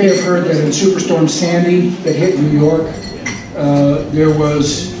 And you may have heard that in Superstorm Sandy that hit New York, there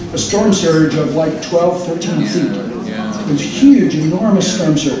was a storm surge of like 12, 13 feet. It was huge, enormous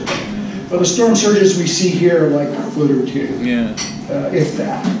storm surge. Well, the storm surges we see here are like a foot or two, if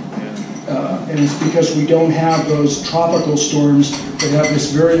that. And it's because we don't have those tropical storms that have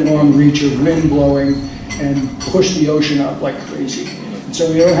this very long reach of wind blowing and push the ocean up like crazy. And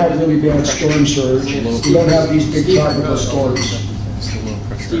so we don't have really bad storm surge. We don't have these big tropical storms.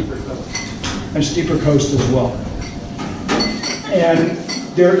 And steeper coast as well. And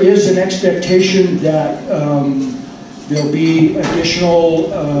there is an expectation that there'll be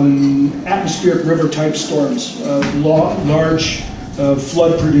additional atmospheric river-type storms. Large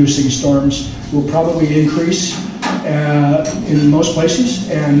flood-producing storms will probably increase in most places,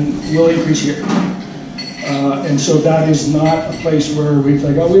 and will increase here. And so that is not a place where we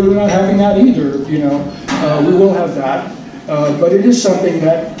think, oh, we're not having that either. You know, we will have that, but it is something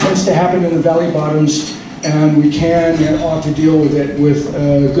that tends to happen in the valley bottoms. And we can and ought to deal with it with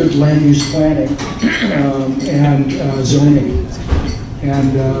good land use planning and zoning.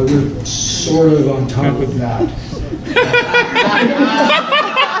 And we're sort of on top of that.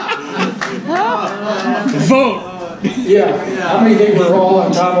 Vote! Yeah, how many think we're all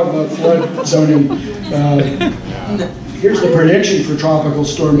on top of flood zoning? Here's the prediction for tropical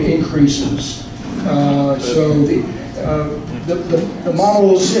storm increases. So the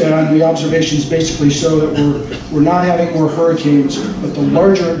models and the observations basically show that we're not having more hurricanes, but the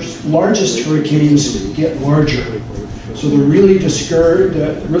largest hurricanes get larger. So the really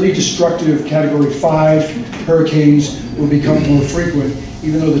destructive Category 5 hurricanes will become more frequent,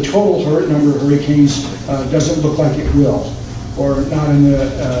 even though the total number of hurricanes doesn't look like it will, or not in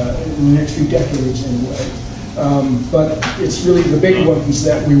the next few decades anyway. But it's really the big ones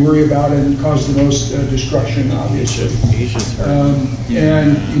that we worry about and cause the most destruction, obviously.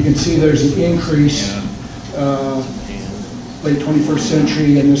 And you can see there's an increase, late 21st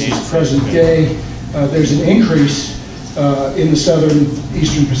century, and this is present day. There's an increase in the southern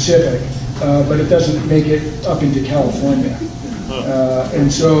eastern Pacific, but it doesn't make it up into California.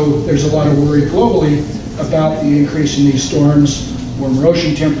 And so there's a lot of worry globally about the increase in these storms, warmer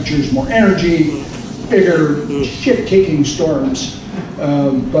ocean temperatures, more energy, bigger shit-kicking storms,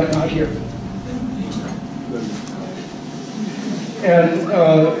 but not here. And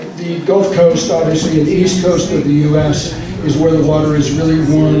the Gulf Coast, obviously, and the east coast of the U.S. is where the water is really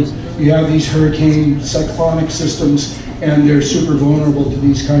warm. You have these hurricane cyclonic systems, and they're super vulnerable to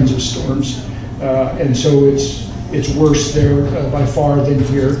these kinds of storms. And so it's worse there by far than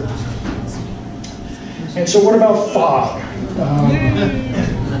here. And so what about fog?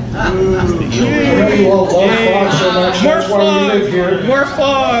 I know you all love fog so much. That's why we live here. More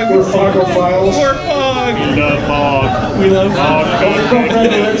fog! We're fogophiles. More fog! We love fog. We love fog. We're from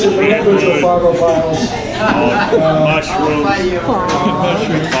Redwoods, and the Redwoods are fogophiles. Mushrooms.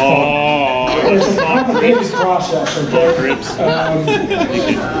 It's a complicated process, okay? Drips. And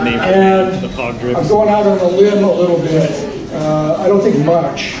The fog drips. I'm going out on a limb a little bit. I don't think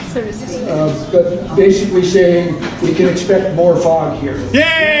much, but basically saying we can expect more fog here.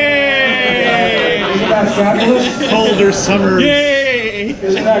 Yay! Isn't that fabulous? Colder summers. Yay!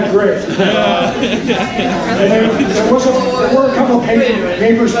 Isn't that great? And there were a couple of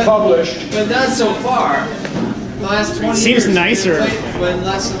papers published. But not so far. The last 20 Seems years. nicer.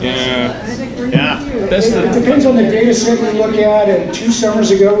 Yeah. It depends on the data set we look at, and 2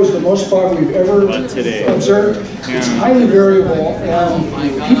 summers ago was the most fog we've ever observed. It's highly variable, and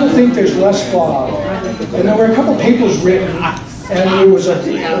people think there's less fog. And there were a couple papers written, and there was a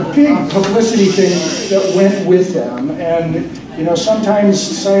big publicity thing that went with them. And you know, sometimes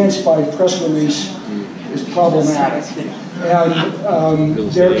science by press release is problematic.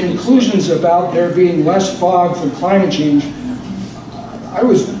 And their conclusions about there being less fog from climate change, I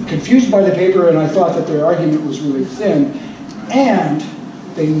was confused by the paper, and I thought that their argument was really thin. And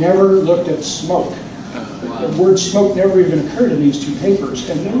they never looked at smoke. The word smoke never even occurred in these 2 papers,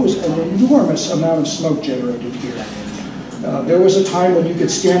 and there was an enormous amount of smoke generated here. There was a time when you could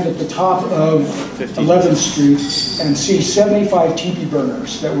stand at the top of 11th Street and see 75 teepee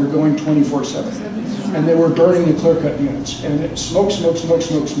burners that were going 24/7. And they were burning the clear-cut units. And it smoke, smoke, smoke,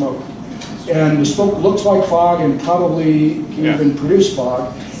 smoke, smoke. And the smoke looks like fog and probably can even produce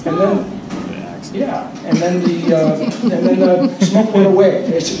fog. And then, and then the smoke went away.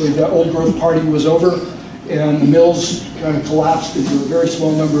 Basically, the old growth party was over, and the mills kind of collapsed into a very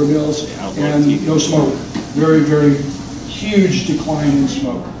small number of mills, and no smoke. Very, very huge decline in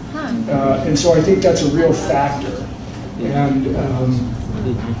smoke. And so I think that's a real factor. And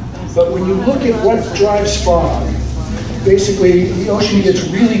but when you look at what drives fog, basically the ocean gets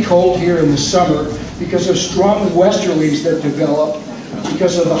really cold here in the summer because of strong westerlies that develop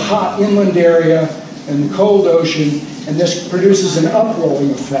because of the hot inland area and the cold ocean, and this produces an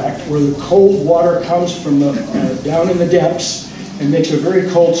uprolling effect where the cold water comes from the down in the depths and makes a very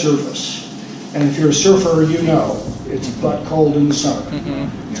cold surface. And if you're a surfer, you know it's butt cold in the summer.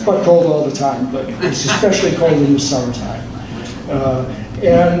 It's butt cold all the time, but it's especially cold in the summertime.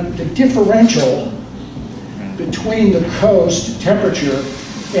 And the differential between the coast temperature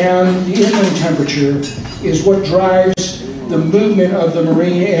and the inland temperature is what drives the movement of the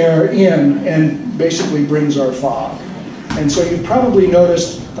marine air in and basically brings our fog. And so you probably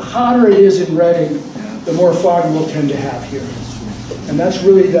noticed the hotter it is in Redding, the more fog we'll tend to have here. And that's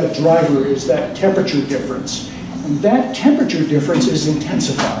really that driver, is that temperature difference. And that temperature difference is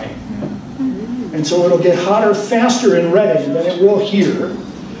intensifying. And so it'll get hotter faster in Redding than it will here,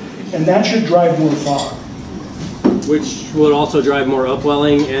 and that should drive more fog. Which would also drive more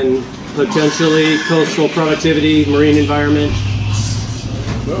upwelling and potentially coastal productivity, marine environment.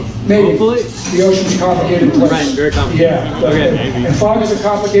 Maybe. Hopefully. The ocean's a complicated place. Right, very complicated. Yeah. Okay. And fog is a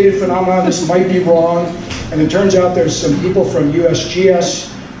complicated phenomenon. This might be wrong. And it turns out there's some people from USGS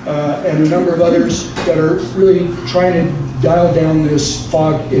and a number of others that are really trying to dial down this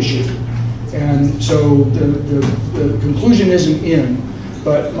fog issue. And so the conclusion isn't in.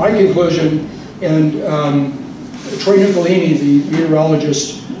 But my conclusion, and Troy Nicolini, the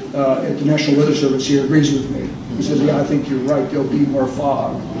meteorologist at the National Weather Service here, agrees with me. He says, yeah, I think you're right, there'll be more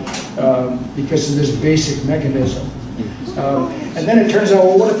fog because of this basic mechanism. And then it turns out,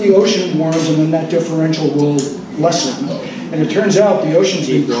 well, what if the ocean warms and then that differential will lessen? And it turns out the ocean's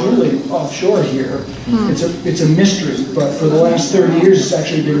been cooling offshore here. It's a mystery, but for the last 30 years, it's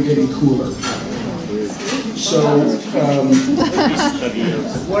actually been getting cooler. So,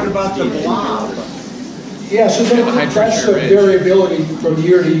 What about the blob? yeah, so that's the variability from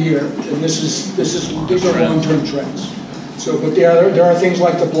year to year, and these are long-term trends. So, but there are things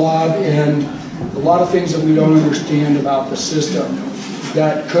like the blob and a lot of things that we don't understand about the system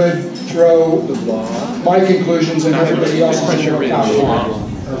that could throw my conclusions and everybody else's work out.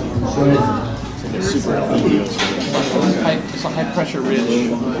 It's a high pressure ridge.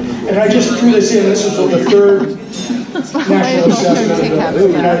 And I just threw this in. This is the third national assessment of the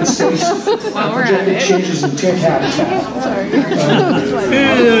United States projected changes in tick habitat.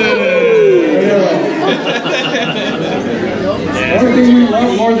 The only thing we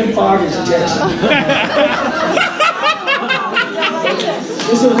love more than fog is Texas.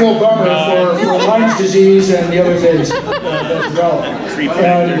 This is a real bummer for Lyme's disease and the other things that develop.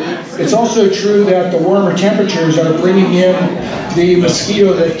 And it's also true that the warmer temperatures are bringing in the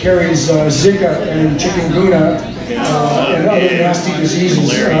mosquito that carries Zika and chikungunya and other nasty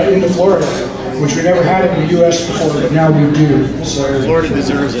diseases into Florida, which we never had in the U.S. before, but now we do. So, Florida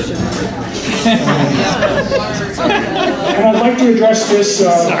deserves it. And I'd like to address this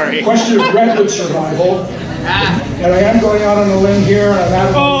question of redwood survival. And I am going out on a limb here, and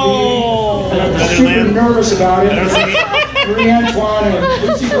I'm out of and I'm super nervous about it. Marie Antoine and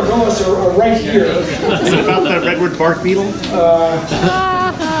Lucy Corvillis are right here. Is it about the redwood bark beetle? A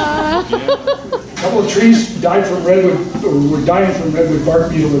couple of trees died from redwood, or were dying from redwood bark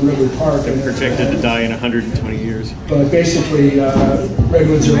beetle in Redwood Park. And Projected to die in 120 years. But basically,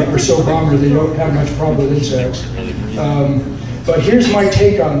 redwoods are so bomber they don't have much problem with insects. But here's my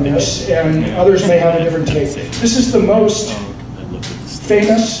take on this, and others may have a different take. This is the most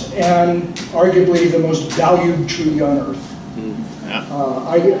famous and arguably the most valued tree on Earth.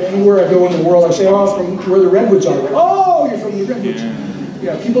 Anywhere I go in the world, I say, oh, from where the redwoods are. Oh, you're from the redwoods.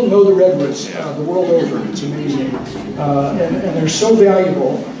 Yeah, people know the redwoods the world over. It's amazing. And they're so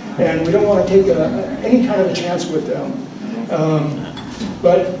valuable, and we don't want to take any kind of a chance with them.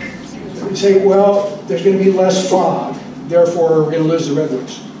 But we say, well, there's going to be less fog. Therefore, we're going to lose the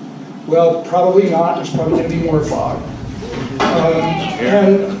redwoods. Well, probably not. There's probably going to be more fog.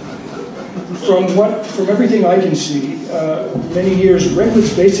 And from everything I can see, many years,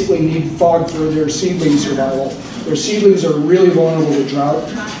 redwoods basically need fog for their seedling survival. Their seedlings are really vulnerable to drought.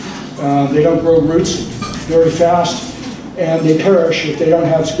 They don't grow roots very fast, and they perish if they don't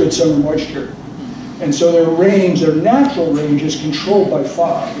have good summer moisture. And so their range, their natural range, is controlled by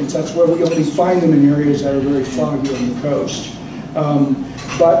fog. And that's where we only find them in areas that are very foggy on the coast.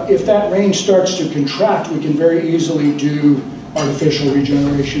 But if that range starts to contract, we can very easily do artificial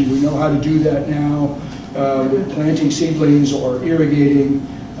regeneration. We know how to do that now with planting seedlings or irrigating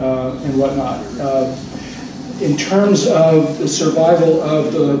and whatnot. In terms of the survival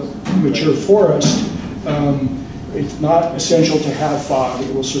of the mature forest, it's not essential to have fog.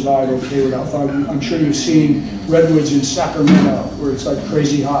 It will survive okay without fog. I'm sure you've seen redwoods in Sacramento, where it's like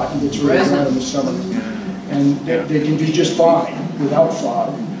crazy hot and it's really hot in the summer. And they can be just fine without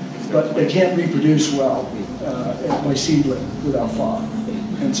fog, but they can't reproduce well by seedling without fog.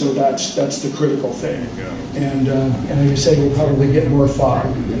 And so that's the critical thing. And like I say, we'll probably get more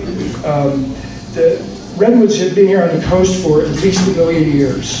fog. The redwoods have been here on the coast for at least 1 million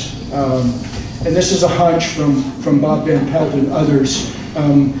years. And this is a hunch from Bob Van Pelt and others.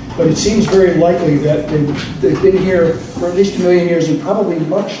 But it seems very likely that they've been here for at least 1 million years and probably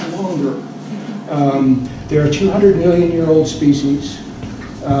much longer. They're a 200-million-year-old species.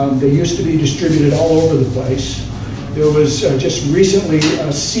 They used to be distributed all over the place. There was just recently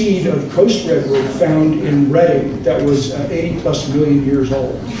a seed of coast redwood found in Redding that was 80-plus million years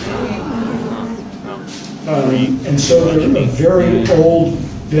old. And so they're a very old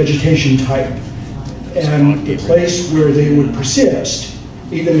vegetation type. And the place where they would persist,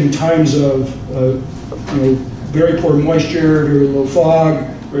 even in times of very poor moisture, very low fog,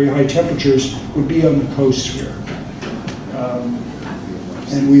 very high temperatures, would be on the coast here.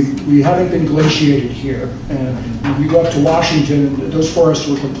 And we haven't been glaciated here. And when we go up to Washington, those forests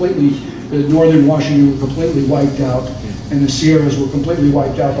were the northern Washington were completely wiped out, and the Sierras were completely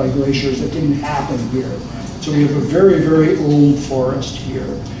wiped out by glaciers. That didn't happen here. So we have a very, very old forest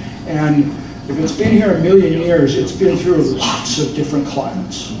here. And if it's been here 1 million years, it's been through lots of different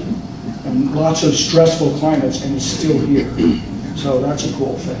climates and lots of stressful climates, and it's still here. So that's a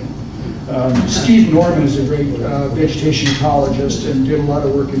cool thing. Steve Norman is a great vegetation ecologist and did a lot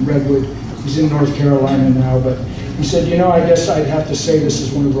of work in redwood. He's in North Carolina now, but he said, I guess I'd have to say this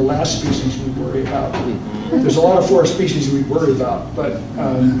is one of the last species we worry about. There's a lot of forest species we worry about, but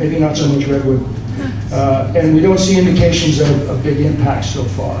maybe not so much redwood. And we don't see indications of big impacts so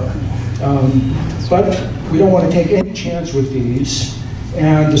far. But we don't want to take any chance with these.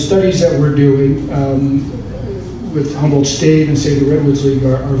 And the studies that we're doing with Humboldt State and, say, the Redwoods League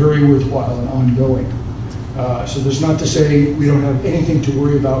are very worthwhile and ongoing. So there's not to say we don't have anything to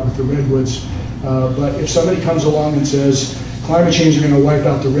worry about with the redwoods. But if somebody comes along and says, climate change is going to wipe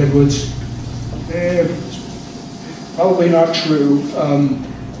out the redwoods, it's probably not true.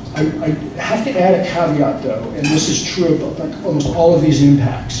 I have to add a caveat, though, and this is true about almost all of these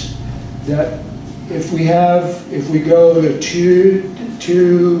impacts, that if we go to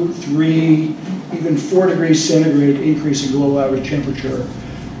 2, 3, even 4 degrees centigrade increase in global average temperature,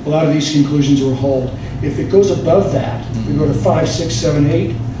 a lot of these conclusions will hold. If it goes above that, we go to 5, 6, 7,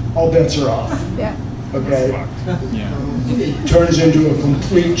 8, all bets are off. Yeah. Okay? It turns into a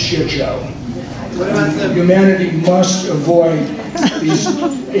complete shit show. What about the Humanity must avoid these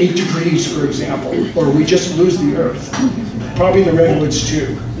 8 degrees, for example, or we just lose the Earth. Probably the redwoods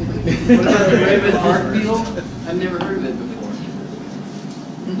too. what about the redwood bark beetle? I've never heard of it before.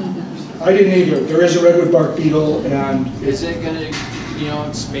 I didn't either. There is a redwood bark beetle, and Is it going to,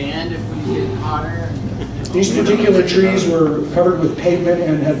 expand if we get hotter? these particular trees were covered with pavement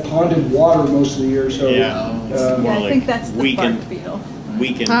and had ponded water most of the year. So Yeah, I think that's the weakened. bark beetle.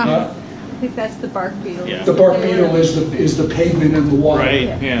 Weakened. I think that's the bark beetle. Yeah. the bark beetle is the pavement and the water. Right.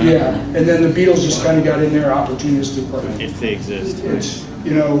 Yeah. Yeah, and then the beetles just kind of got in there opportunistically. If they exist. It's,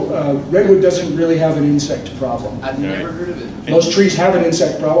 redwood doesn't really have an insect problem. I've never heard of it. Most trees have an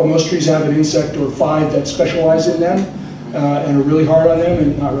insect problem. Most trees have an insect or 5 that specialize in them and are really hard on them,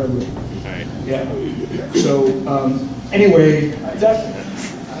 and not redwood. Right. Yeah. So anyway,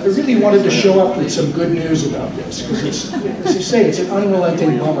 I really wanted to show up with some good news about this because it's, as you say, it's an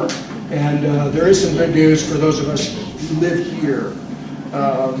unrelenting bummer, and there is some good news for those of us who live here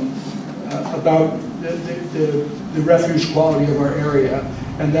about the refuge quality of our area,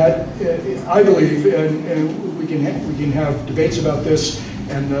 and that I believe, and we can have debates about this,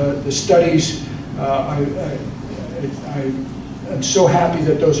 and the studies. I'm so happy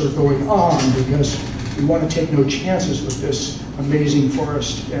that those are going on because we want to take no chances with this amazing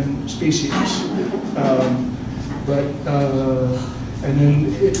forest and species. And then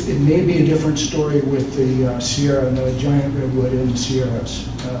it may be a different story with the Sierra and the giant redwood in the Sierras.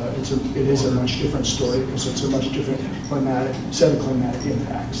 It is a much different story because it's a much different set of climatic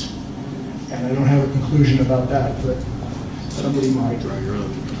impacts. And I don't have a conclusion about that, but somebody might.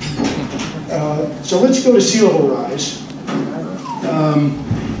 So let's go to sea level rise.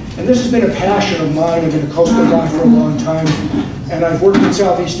 And this has been a passion of mine. I've been a coastal guy for a long time. And I've worked in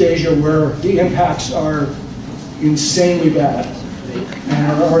Southeast Asia where the impacts are insanely bad and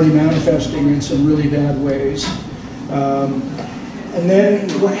are already manifesting in some really bad ways. And then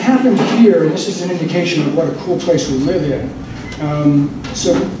what happened here, and this is an indication of what a cool place we live in,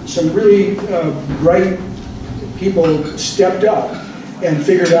 some really bright people stepped up and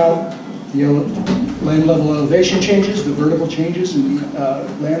figured out land level elevation changes, the vertical changes in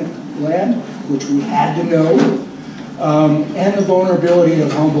land, which we had to know, and the vulnerability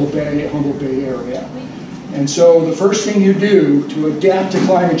of Humboldt Bay area. And so the first thing you do to adapt to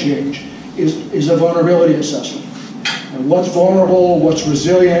climate change is a vulnerability assessment. And what's vulnerable, what's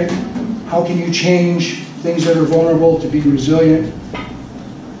resilient, how can you change things that are vulnerable to be resilient?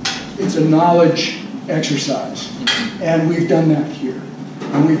 It's a knowledge exercise, and we've done that here.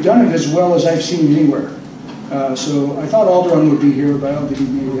 And we've done it as well as I've seen anywhere. So I thought Alderon would be here, but I don't think he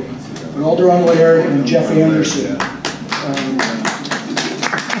made it. But Alderon Laird and Jeff Anderson.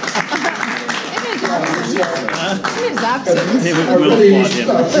 Are really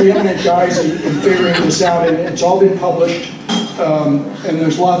preeminent guys in figuring this out, and it's all been published. And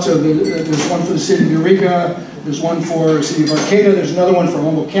there's lots of, there's one for the city of Eureka, there's one for the city of Arcata, there's another one for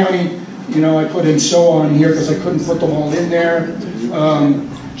Humboldt County. I put in so on here because I couldn't put them all in there.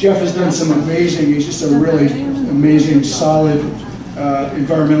 Jeff has done some amazing, he's just a really amazing, solid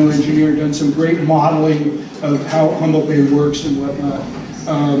environmental engineer, done some great modeling of how Humboldt Bay works and whatnot.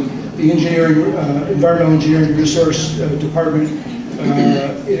 The environmental engineering resource department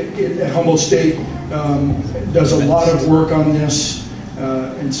at Humboldt State does a lot of work on this.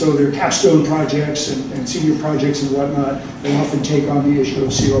 And so their capstone projects and senior projects and whatnot, they often take on the issue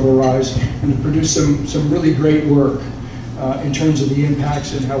of sea level rise and have produced some really great work in terms of the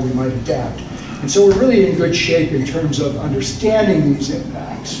impacts and how we might adapt. And so we're really in good shape in terms of understanding these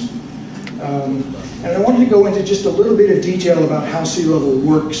impacts. And I wanted to go into just a little bit of detail about how sea level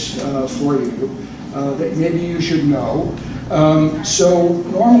works for you that maybe you should know. So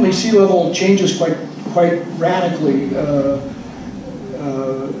normally sea level changes quite radically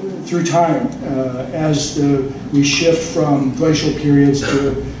through time as we shift from glacial periods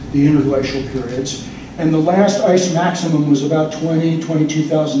to the interglacial periods. And the last ice maximum was about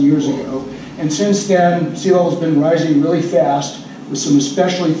 22,000 years ago. And since then, sea level's been rising really fast with some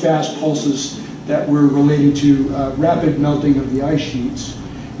especially fast pulses that were related to rapid melting of the ice sheets.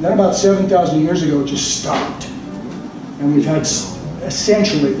 And then about 7,000 years ago, it just stopped. And we've had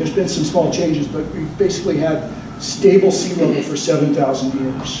essentially, there's been some small changes, but we've basically had stable sea level for 7,000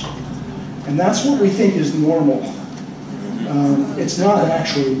 years. And that's what we think is normal. It's not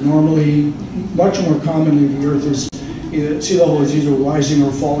actually. Normally, much more commonly, the Earth is, sea level is either rising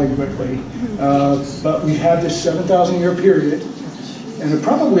or falling quickly. But we've had this 7,000 year period And it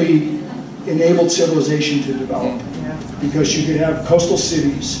probably enabled civilization to develop, because you could have coastal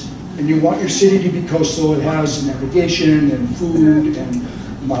cities, and you want your city to be coastal. It has navigation and food and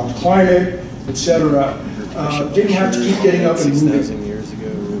mild climate, etc. Didn't have to keep getting up and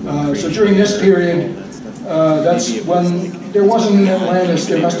moving. So during this period, that's when there wasn't an Atlantis.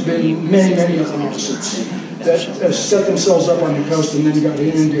 There must have been many, many Atlantics that set themselves up on the coast and then got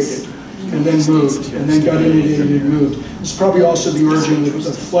inundated, and then moved, and then got inundated and moved. It's probably also the origin of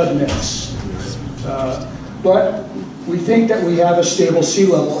the flood myths. But we think that we have a stable sea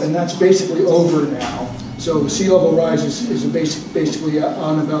level, and that's basically over now. So sea level rise is basically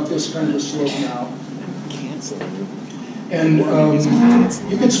on about this kind of a slope now. And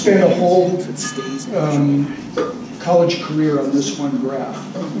you could spend a whole college career on this one graph,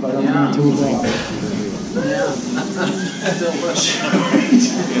 but I'm going to move on.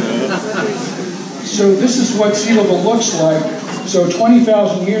 So this is what sea level looks like. So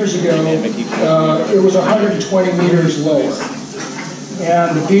 20,000 years ago, it was 120 meters lower.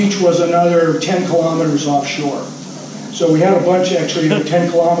 And the beach was another 10 kilometers offshore. So we had a bunch, actually, a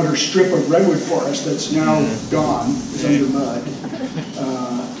 10-kilometer strip of redwood forest that's now gone. It's under mud.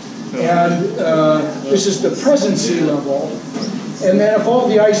 This is the present sea level. And then if all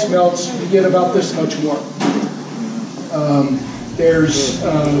the ice melts, you get about this much more. There's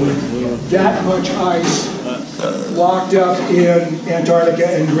that much ice locked up in Antarctica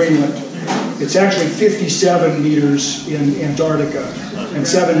and Greenland. It's actually 57 meters in Antarctica and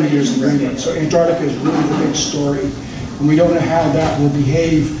 7 meters in Greenland. So Antarctica is really the big story. And we don't know how that will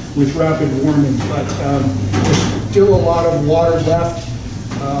behave with rapid warming, but there's still a lot of water left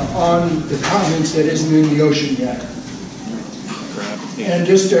on the continents that isn't in the ocean yet. And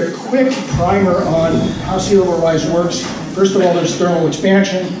just a quick primer on how sea level rise works. First of all, there's thermal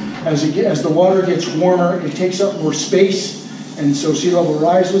expansion. As the water gets warmer, it takes up more space, and so sea level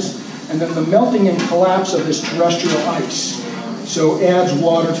rises. And then the melting and collapse of this terrestrial ice so adds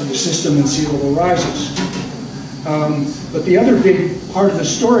water to the system, and sea level rises. But the other big part of the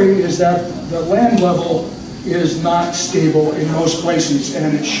story is that the land level is not stable in most places,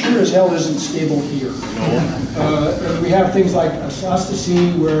 and it sure as hell isn't stable here. We have things like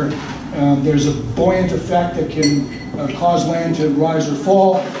isostasy, where there's a buoyant effect that can cause land to rise or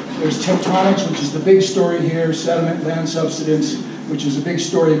fall. There's tectonics, which is the big story here, sediment, land subsidence, which is a big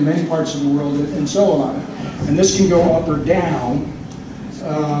story in many parts of the world, and so on. And this can go up or down.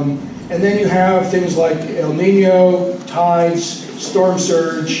 And then you have things like El Nino, tides, storm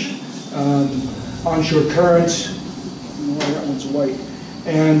surge, onshore currents, that one's white,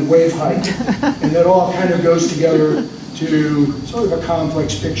 and wave height. And that all kind of goes together to sort of a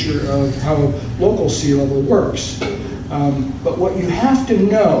complex picture of how local sea level works. But what you have to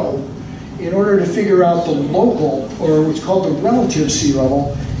know in order to figure out the local, or what's called the relative sea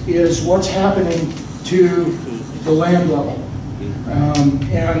level, is what's happening to the land level.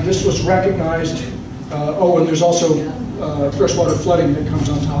 And this was recognized, and there's also freshwater flooding that comes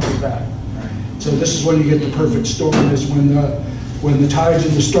on top of that. So this is when you get the perfect storm, is when the tides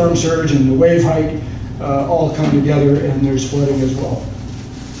and the storm surge and the wave height all come together, and there's flooding as well.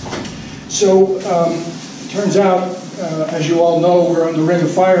 So turns out, as you all know, we're on the Ring of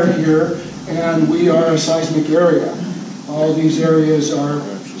Fire here, and we are a seismic area. All these areas are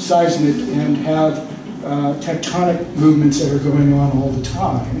seismic and have tectonic movements that are going on all the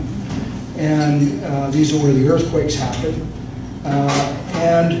time. And these are where the earthquakes happen.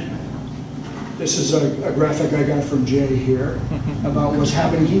 And this is a graphic I got from Jay here about what's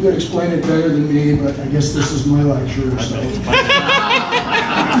happening. He could explain it better than me, but I guess this is my lecture. So.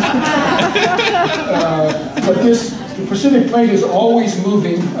 But the Pacific plate is always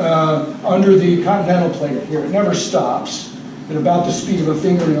moving under the continental plate here. It never stops at about the speed of a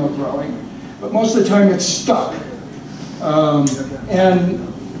fingernail growing. But most of the time it's stuck. And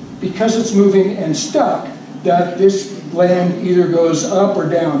because it's moving and stuck, that this land either goes up or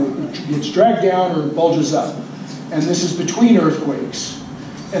down. It gets dragged down or it bulges up. And this is between earthquakes.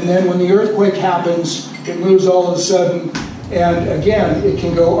 And then when the earthquake happens, it moves all of a sudden, and again, it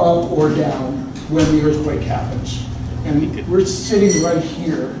can go up or down when the earthquake happens. And we're sitting right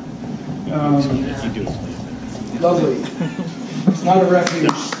here. Lovely. It's not a refuge.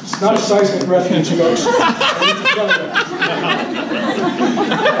 It's not a seismic refuge, folks. I need to tell you.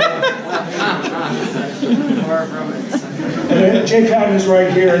 And Jay Patton is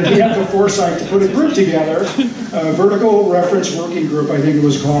right here, and he had the foresight to put a group together, a vertical reference working group, I think it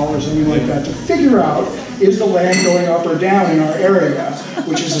was called, or something like that, to figure out, is the land going up or down in our area,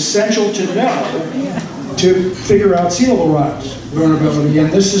 which is essential to know to figure out sea level rise vulnerability,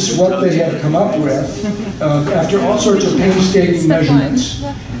 and this is what they have come up with after all sorts of painstaking measurements.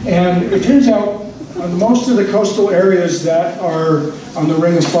 And it turns out on most of the coastal areas that are on the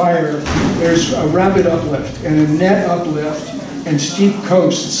Ring of Fire, there's a rapid uplift and a net uplift and steep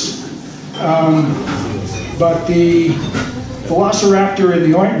coasts. But the velociraptor in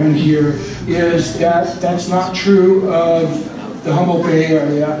the ointment here is that that's not true of the Humboldt Bay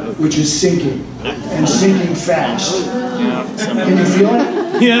area, which is sinking, and sinking fast. Can you feel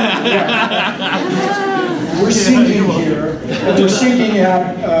it? Yeah. We're sinking here, and we're sinking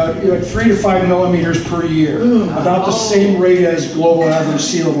at like 3 to 5 millimeters per year, about the same rate as global average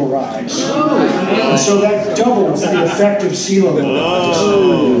sea level rise. And so that doubles the effective sea level rise.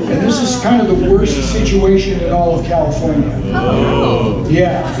 And this is kind of the worst situation in all of California.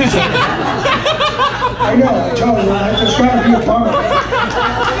 Yeah. I know, I tell you, there's got to be a bummer.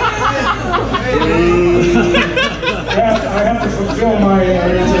 I have to fulfill my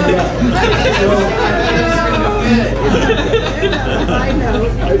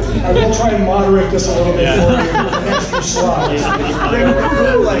I will try and moderate this a little bit for you in the next few slides.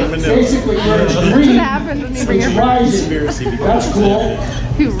 Basically, where it's green, it's rising. That's cool.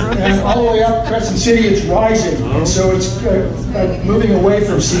 And all the way up Crescent City, it's rising. And so it's moving away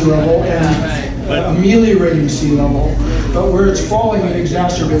from sea level and ameliorating sea level. But where it's falling, it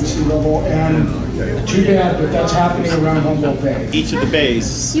exacerbates sea level. And too bad, but that's happening around Humboldt Bay. Each of the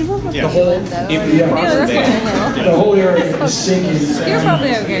bays. You will Yeah. the whole The whole area is sinking. You're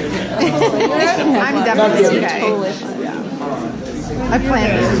probably okay. I'm definitely okay. I plan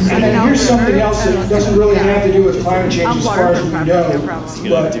this. And then here's something else that doesn't really have to do with climate change as far as we know,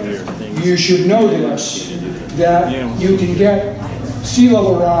 but you should know this, that you can get sea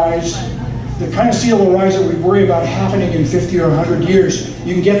level rise, the kind of sea level rise that we worry about happening in 50 or 100 years,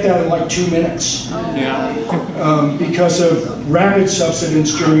 you can get that in like 2 minutes. Because of rapid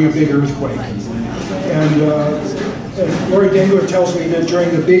subsidence during a big earthquake. And Lori Dengler tells me that during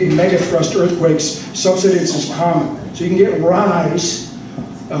the big megathrust earthquakes, subsidence is common. So you can get rise,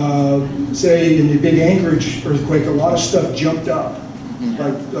 say in the big Anchorage earthquake, a lot of stuff jumped up,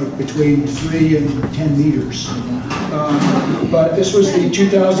 like between 3 and 10 meters. But this was the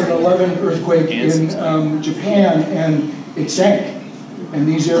 2011 earthquake in Japan, and it sank. And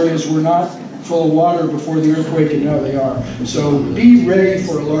these areas were not full of water before the earthquake, and now they are. So be ready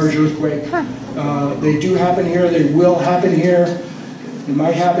for a large earthquake. They do happen here, they will happen here. It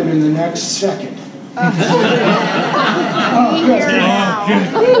might happen in the next second.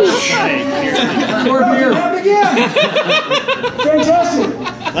 More beer. Again. Fantastic.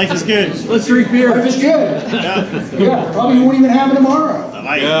 Life is good. Let's drink beer. Life is good. Yeah, probably won't even happen tomorrow. It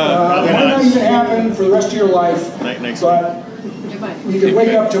might not even happen for the rest of your life. But you could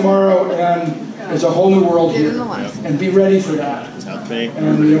wake up tomorrow and there's a whole new world here. And be ready for that.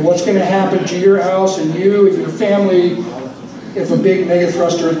 And what's going to happen to your house and you and your family if a big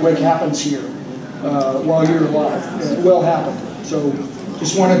megathrust earthquake happens here while you're alive. It will happen. So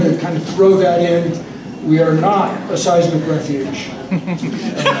just wanted to kind of throw that in. We are not a seismic refuge.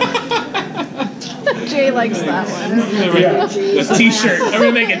 Jay likes that one. Yeah. A t-shirt. I'm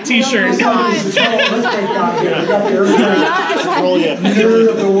going to make a t-shirt. Nerd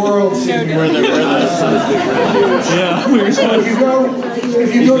of the world.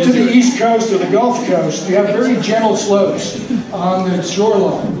 If you go to the East Coast or the Gulf Coast, you have very gentle slopes on the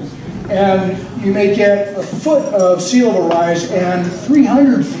shoreline. And you may get a foot of sea level rise and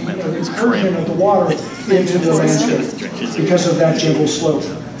 300 feet of incursion of the water into the landscape because of that gentle slope.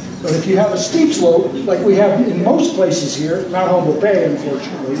 But if you have a steep slope, like we have in most places here, not Humboldt Bay,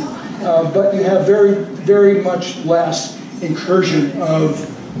 unfortunately, but you have very, very much less incursion of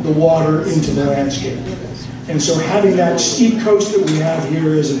the water into the landscape. And so having that steep coast that we have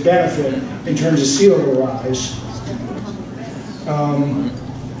here is a benefit in terms of sea level rise.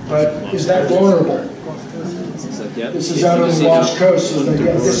 But is that vulnerable? This is out on the Lost Coast. So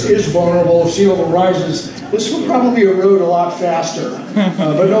this is vulnerable. If sea level rises, this will probably erode a lot faster.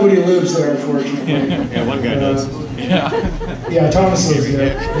 But nobody lives there, unfortunately. Yeah, one guy does. Yeah, Thomas lives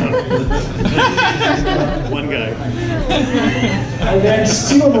there. One guy. And then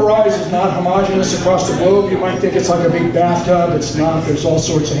sea level rise is not homogeneous across the globe. You might think it's like a big bathtub. It's not. There's all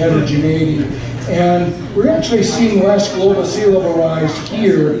sorts of heterogeneity. And we're actually seeing less global sea level rise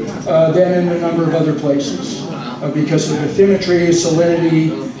here than in a number of other places because of bathymetry,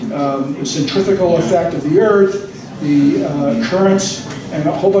 salinity, the centrifugal effect of the Earth, the currents, and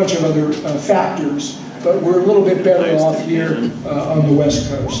a whole bunch of other factors. But we're a little bit better off here on the West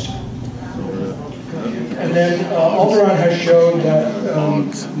Coast. And then Alderon has shown that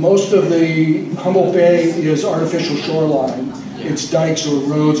most of the Humboldt Bay is artificial shoreline. It's dikes or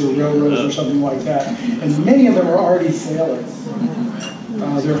roads or railroads or something like that. And many of them are already failing.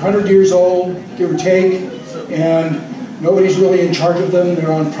 They're 100 years old, give or take, and nobody's really in charge of them.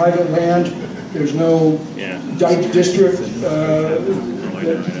 They're on private land. There's no dike district that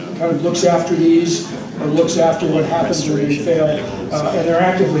kind of looks after these or looks after what happens when they fail. And they're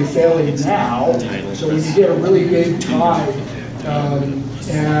actively failing now. So when you get a really big tide,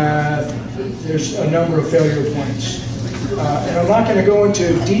 there's a number of failure points. And I'm not going to go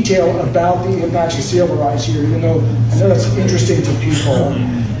into detail about the impacts of sea level rise here, even though I know that's interesting to people.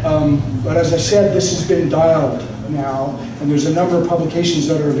 But as I said, this has been dialed now, and there's a number of publications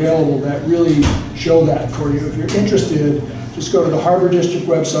that are available that really show that for you. If you're interested, just go to the Harbor District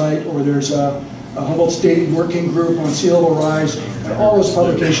website, or there's a Humboldt State Working Group on sea level rise, and all those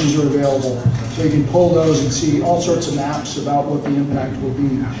publications are available. So you can pull those and see all sorts of maps about what the impact will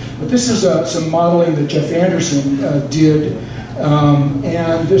be. But this is some modeling that Jeff Anderson did,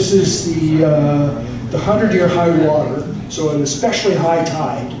 and this is the 100-year high water, so an especially high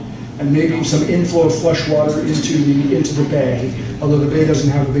tide, and maybe some inflow of fresh water into the bay, although the bay doesn't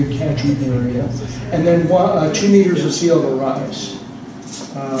have a big catchment area, and then 2 meters of sea level rise.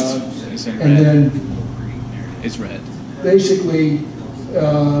 And then it's red. Basically,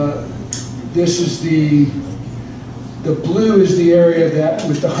 this is the blue is the area that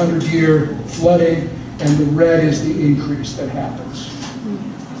with the 100-year flooding, and the red is the increase that happens.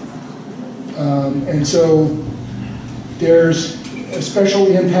 And so there's special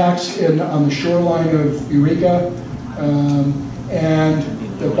impacts on the shoreline of Eureka and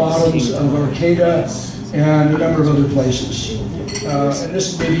the bottoms of Arcata and a number of other places. And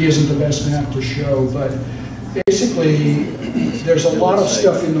this maybe isn't the best map to show, but basically there's a lot of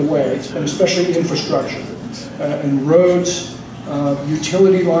stuff in the way, and especially infrastructure and roads,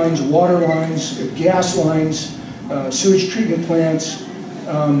 utility lines, water lines, gas lines, sewage treatment plants,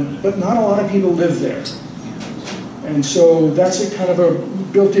 but not a lot of people live there. And so that's a kind of a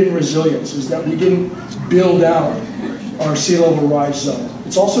built-in resilience, is that we didn't build out our sea level rise zone.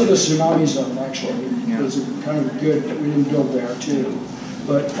 It's also the tsunami zone, actually. It's kind of good that we didn't build there, too.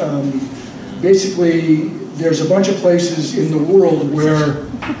 But basically, there's a bunch of places in the world where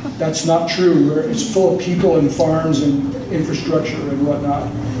that's not true, where it's full of people and farms and infrastructure and whatnot.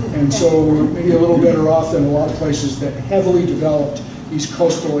 And so we're maybe a little better off than a lot of places that heavily developed these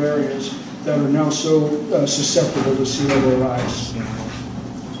coastal areas that are now so susceptible to sea level rise.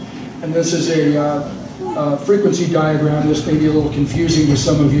 And this is a frequency diagram. This may be a little confusing to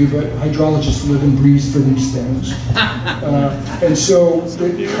some of you, but hydrologists live and breathe for these things. And so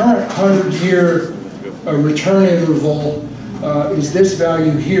the current 100-year return interval is this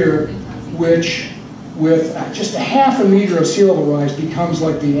value here, which with just a half a meter of sea level rise becomes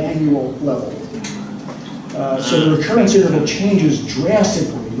like the annual level. So the recurrence interval changes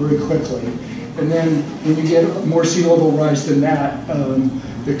drastically very quickly. And then when you get more sea level rise than that,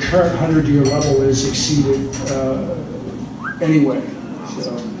 the current 100-year level is exceeded anyway.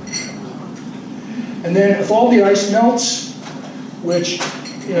 So. And then if all the ice melts, which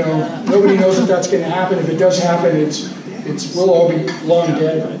nobody knows if that's going to happen. If it does happen, we'll all be long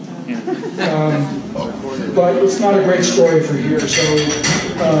dead. But it's not a great story for here. So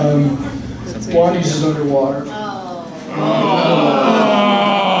Wandies is underwater. Yeah,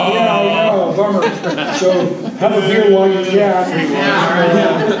 I know, bummer. So have a beer while you can.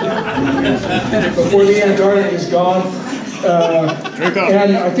 Before the Antarctic is gone.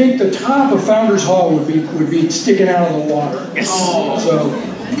 And I think the top of Founders Hall would be sticking out of the water. Yes. So,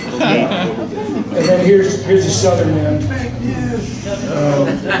 yeah. And then here's the southern end.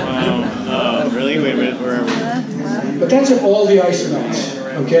 Wow. Really? Wait a minute. Where are we? But that's if all the ice melts.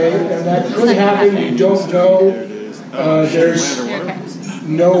 Okay, and that could happen. You don't know. There's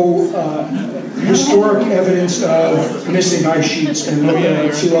no historic evidence of missing ice sheets and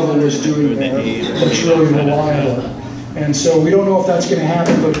what sea level was doing there. It's really reliable. And so we don't know if that's going to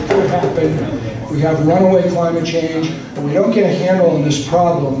happen, but it could happen. We have runaway climate change, and we don't get a handle on this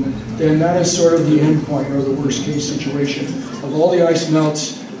problem, then that is sort of the end point, or the worst case situation. Of all the ice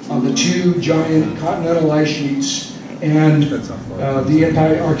melts on the two giant continental ice sheets, and the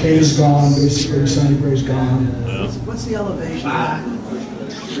impact, Arcata is gone, basically, Sunny Gray is gone. What's the elevation?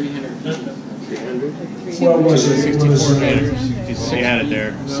 300. What was it? 64 meters. You had it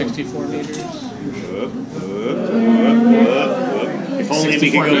there. 64 meters. If only we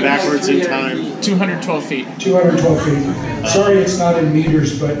could go backwards in time. 212 feet. 212 feet. Sorry it's not in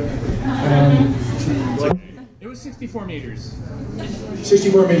meters, but... It was 64 meters.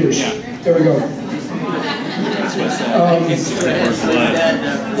 64 meters. Yeah. There we go.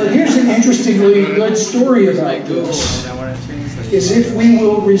 But here's an interestingly good story about this, is if we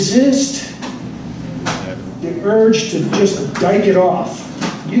will resist the urge to just dike it off.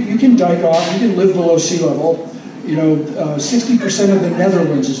 You can dike off, you can live below sea level. 60% of the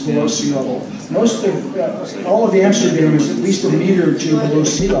Netherlands is below sea level. Most of, all of Amsterdam is at least a meter or two below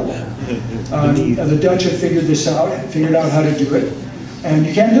sea level. The Dutch have figured this out, figured out how to do it. And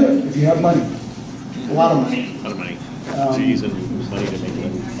you can do it if you have money. A lot of money. A lot of money. So you're using money to make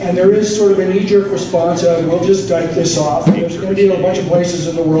money. And there is sort of a knee-jerk response of, we'll just dike this off. And there's going to be a bunch of places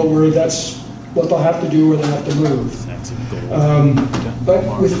in the world where that's what they'll have to do or they'll have to move.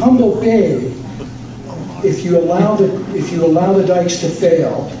 But with Humboldt Bay, if you allow the dikes to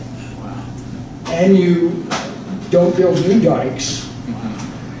fail and you don't build new dikes,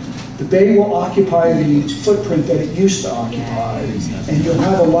 the bay will occupy the footprint that it used to occupy, and you'll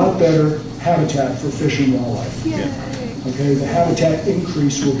have a lot better habitat for fish and wildlife. Okay, the habitat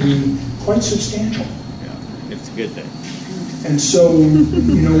increase will be quite substantial. Yeah, it's a good thing. And so,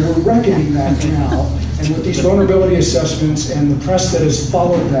 we're reckoning that now. And with these vulnerability assessments and the press that has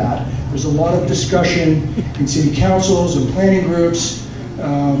followed that, there's a lot of discussion in city councils and planning groups,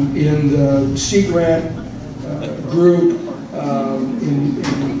 in the Sea Grant group, in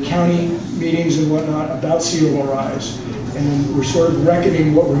county meetings and whatnot about sea level rise. And we're sort of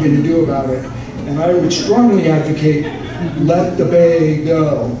reckoning what we're going to do about it. And I would strongly advocate, let the bay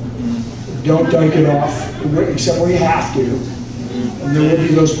go. Don't dike it off, except where you have to. And there will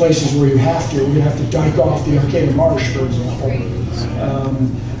be those places where you have to. We're going to have to dike off the Arcata Marsh, for example.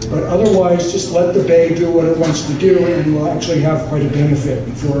 But otherwise, just let the bay do what it wants to do, and we'll actually have quite a benefit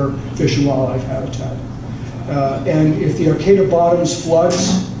for fish and wildlife habitat. And if the Arcata bottoms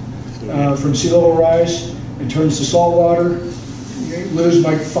floods from sea level rise and turns to salt water, you lose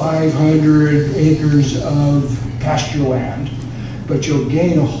like 500 acres of pasture land, but you'll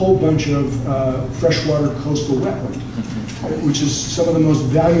gain a whole bunch of freshwater coastal wetland, which is some of the most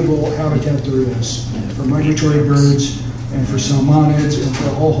valuable habitat there is for migratory birds and for salmonids and for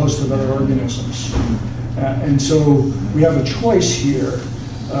a whole host of other organisms. And so we have a choice here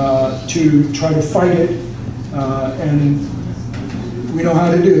to try to fight it, and we know how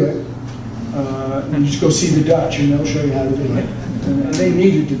to do it. And just go see the Dutch and they'll show you how to do it. And they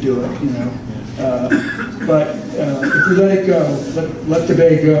needed to do it, But if we let it go, let the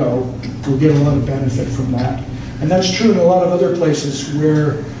bay go, we'll get a lot of benefit from that. And that's true in a lot of other places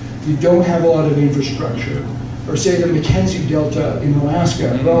where you don't have a lot of infrastructure. Or say the Mackenzie Delta in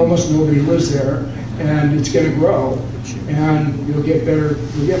Alaska, well, almost nobody lives there, and it's going to grow, and you'll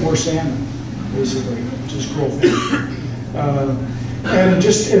get more salmon, basically, which is a cool thing. And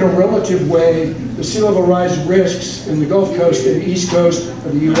just in a relative way, the sea level rise risks in the Gulf Coast and East Coast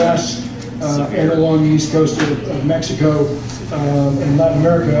of the U.S. And along the East Coast of Mexico and Latin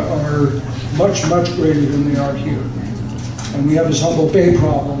America are much, much greater than they are here. And we have this Humboldt Bay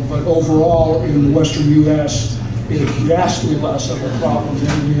problem, but overall in the western U.S., it's vastly less of a problem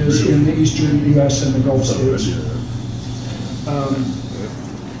than it is in the eastern U.S. and the Gulf states.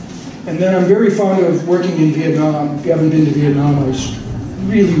 And then I'm very fond of working in Vietnam. If you haven't been to Vietnam, I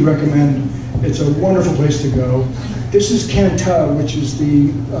really recommend. It's a wonderful place to go. This is Can Tho, which is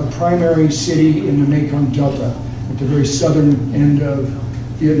the primary city in the Mekong Delta, at the very southern end of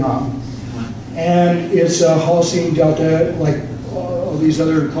Vietnam. And it's a Holocene Delta, like all these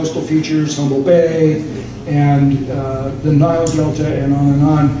other coastal features, Humboldt Bay, and the Nile Delta, and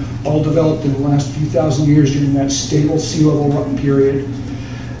on, all developed in the last few thousand years during that stable sea level period.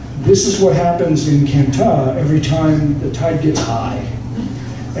 This is what happens in Can Tho every time the tide gets high.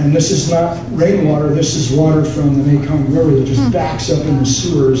 And this is not rainwater, this is water from the Mekong River that just backs up in the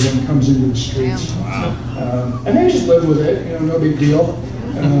sewers and comes into the streets. Wow. And they just live with it, no big deal.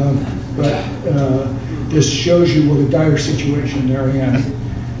 But this shows you what a dire situation they're in.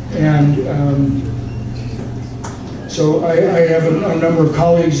 And so I have a number of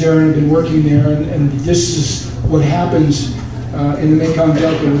colleagues there and have been working there, and this is what happens in the Mekong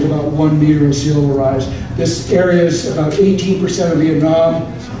Delta with about 1 meter of sea level rise. This area is about 18% of Vietnam.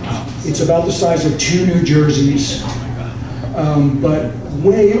 It's about the size of 2 New Jerseys, but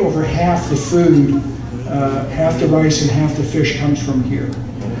way over half the food, half the rice and half the fish comes from here.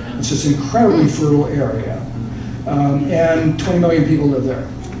 It's this incredibly fertile area, and 20 million people live there.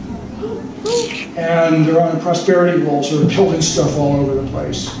 And they're on a prosperity roll, so they're building stuff all over the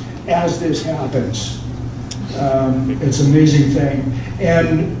place as this happens. It's an amazing thing.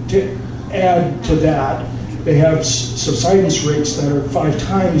 And to add to that, they have subsidence rates that are 5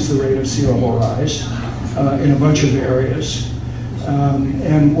 times the rate of sea level rise in a bunch of areas.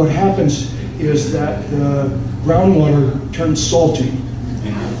 And what happens is that the groundwater turns salty.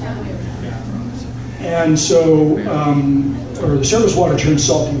 And so, or the surface water turns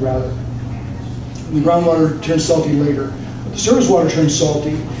salty rather. And the groundwater turns salty later. But the surface water turns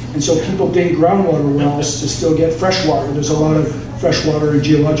salty, and so people dig groundwater wells to still get fresh water. There's a lot of fresh water and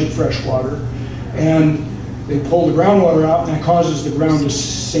geologic fresh water. And they pull the groundwater out, and that causes the ground to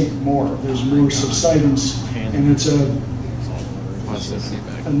sink more. There's more subsidence, and it's a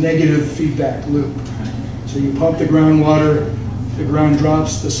negative feedback loop. So you pump the groundwater, the ground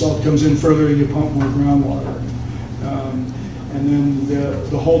drops, the salt comes in further, you pump more groundwater. And then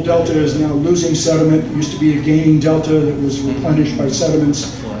the whole delta is now losing sediment. It used to be a gaining delta that was replenished by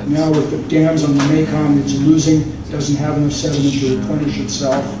sediments. Now with the dams on the Mekong, it's losing, doesn't have enough sediment to replenish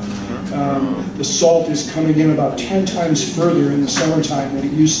itself. The salt is coming in about 10 times further in the summertime than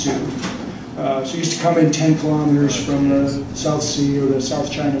it used to. So it used to come in 10 kilometers from the South Sea or the South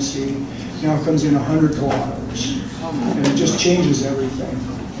China Sea. Now it comes in 100 kilometers. And it just changes everything.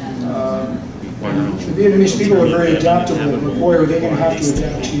 The Vietnamese people are very adaptable, but boy, are they going to have to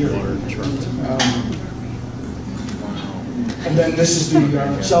adapt here. And then this is the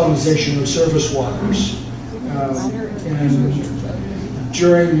salinization of surface waters. And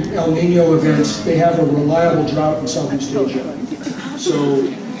during El Nino events, they have a reliable drought in Southeast Asia. So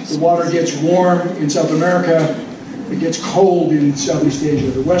the water gets warm in South America, it gets cold in Southeast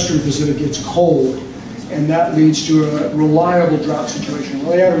Asia. The Western Pacific gets cold, and that leads to a reliable drought situation.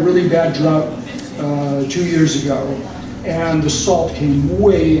 Well, they had a really bad drought 2 years ago, and the salt came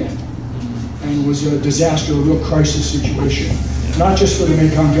way in, and it was a disaster, a real crisis situation. Not just for the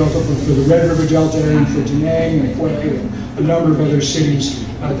Mekong Delta, but for the Red River Delta, and for Da Nang, and Hue, and a number of other cities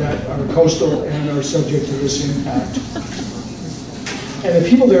that are coastal and are subject to this impact. And the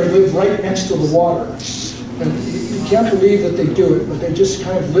people there live right next to the water. And you can't believe that they do it, but they just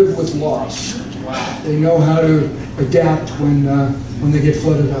kind of live with loss. They know how to adapt when they get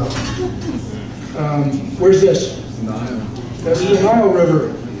flooded out. Where's this? That's the Nile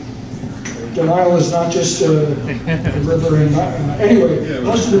River. The Nile is not just a river. Anyway,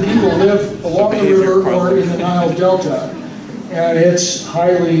 most of the people live along the river or in the Nile Delta, and it's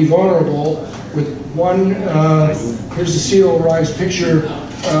highly vulnerable. With one, here's the sea level rise picture.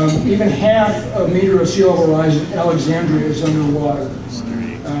 Even half a meter of sea level rise in Alexandria is underwater.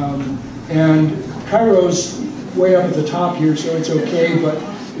 And Cairo's way up at the top here, so it's okay, but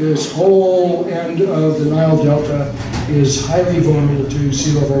this whole end of the Nile Delta is highly vulnerable to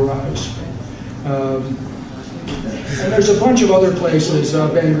sea level rise. And there's a bunch of other places,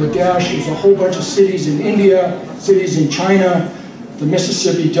 Bangladesh, there's a whole bunch of cities in India, cities in China, the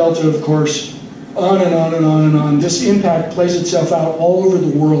Mississippi Delta, of course, on and on and on and on. This impact plays itself out all over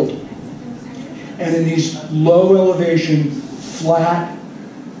the world. And in these low elevation, flat,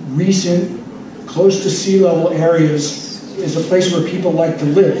 recent, close to sea level areas is a place where people like to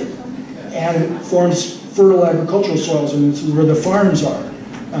live. And it forms fertile agricultural soils, and it's where the farms are.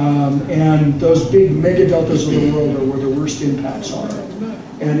 And those big mega deltas of the world are where the worst impacts are.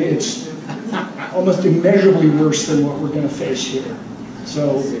 And it's almost immeasurably worse than what we're going to face here.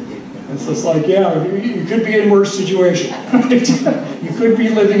 So it's just like, yeah, you could be in a worse situation. You could be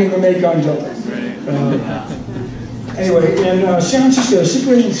living in the Mekong Delta. Anyway, in San Francisco, the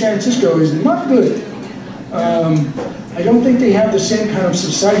situation in San Francisco is not good. I don't think they have the same kind of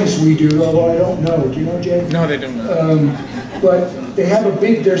subsidence we do, although I don't know. Do you know, Jay? No, they don't. But they have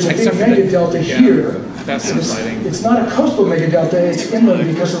there's a big mega delta here. That's subsiding. It's not a coastal mega delta, it's inland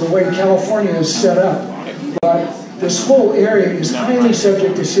because of the way California is set up. But this whole area is highly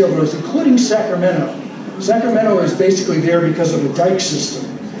subject to sea level rise, including Sacramento. Sacramento is basically there because of a dike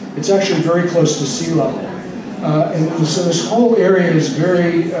system. It's actually very close to sea level. And so this whole area is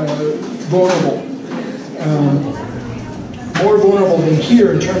very vulnerable. More vulnerable than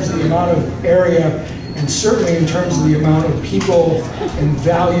here in terms of the amount of area, and certainly in terms of the amount of people and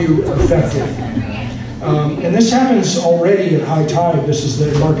value affected. And this happens already at high tide. This is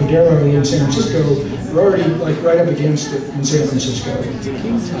the Embarcadero in San Francisco. We're already like right up against it in San Francisco.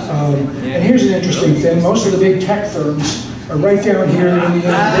 And here's an interesting thing. Most of the big tech firms are right down here in the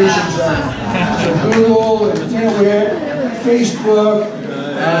innovation zone. So Google, and Intuit, Facebook,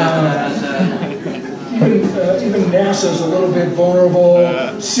 even NASA's a little bit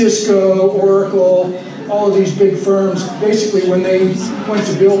vulnerable, Cisco, Oracle, all of these big firms. Basically, when they went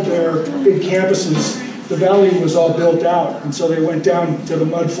to build their big campuses, the valley was all built out, and so they went down to the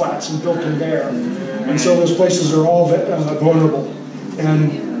mud flats and built them there. And so those places are all vulnerable.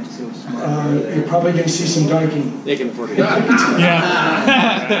 And you're probably going to see some diking. They can afford it.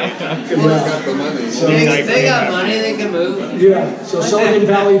 So, They got money, they can move. yeah, so Silicon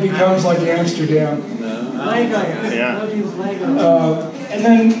Valley becomes like Amsterdam. Lego. Yeah. They'll use Lego. And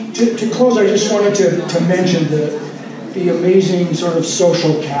then to close, I just wanted to mention the amazing sort of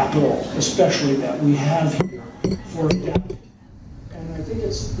social capital, especially that we have here for depth. And I think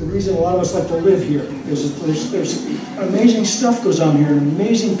it's the reason a lot of us like to live here, because there's amazing stuff goes on here, and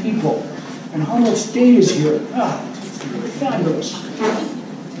amazing people. And Hollywood State is here. It's fabulous.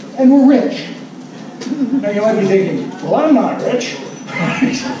 And we're rich. Now you might be thinking, well, I'm not rich.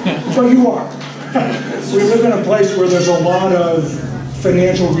 But you are. We live in a place where there's a lot of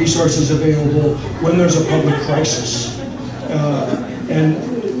financial resources available when there's a public crisis. And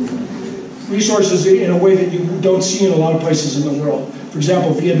resources in a way that you don't see in a lot of places in the world. For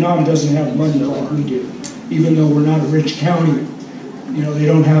example, Vietnam doesn't have money like we do, even though we're not a rich county. You know, they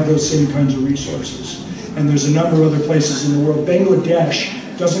don't have those same kinds of resources. And there's a number of other places in the world. Bangladesh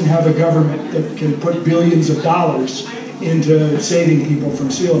doesn't have a government that can put billions of dollars into saving people from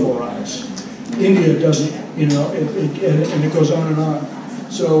sea level rise. India doesn't, you know, and it goes on and on.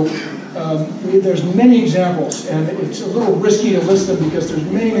 So there's many examples, and it's a little risky to list them because there's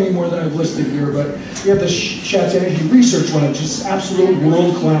many, many more than I've listed here, but we have the Schatz Energy Research Lab, which is an absolute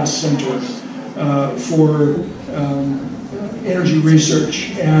world-class center for energy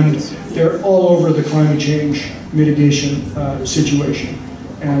research, and they're all over the climate change mitigation situation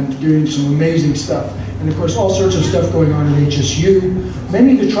and doing some amazing stuff. And of course, all sorts of stuff going on at HSU.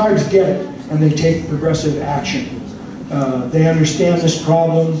 Many of the tribes get it, and they take progressive action. They understand this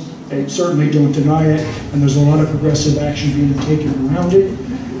problem, they certainly don't deny it, and there's a lot of progressive action being taken around it.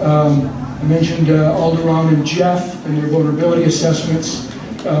 I mentioned Alderon and Jeff and their vulnerability assessments.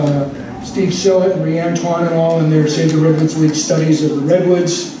 Steve Sillett and Rhea Antoine and all, and their Save the Redwoods League studies of the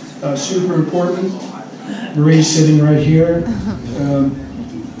redwoods, super important. Marie's sitting right here.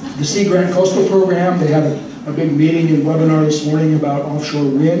 The Sea Grant Coastal Program, they had a big meeting and webinar this morning about offshore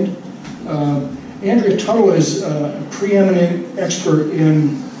wind. Andrea Tuttle is a preeminent expert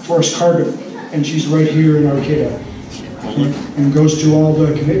in forest carbon, and she's right here in Arcata, and goes to all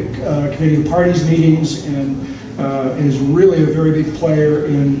the committee of parties meetings, and is really a very big player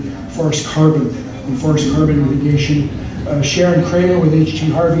in forest carbon and forest carbon mitigation. Sharon Kramer with H.T.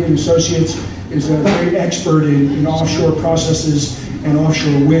 Harvey and Associates is a great expert in offshore processes and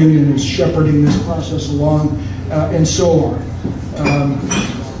offshore wind, and is shepherding this process along, and so on.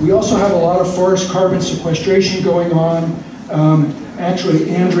 We also have a lot of forest carbon sequestration going on. Actually,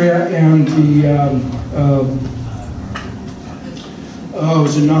 Andrea and the,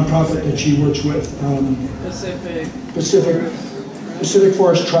 it's a nonprofit that she works with. Pacific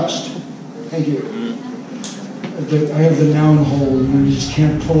Forest Trust. Thank you. I have the noun hole, and you just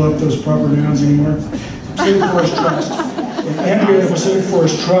can't pull up those proper nouns anymore. Pacific Forest Trust. And Andrea and the Pacific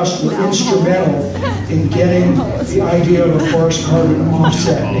Forest Trust were instrumental in getting the idea of a forest carbon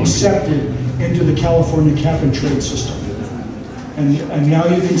offset accepted into the California cap-and-trade system. And now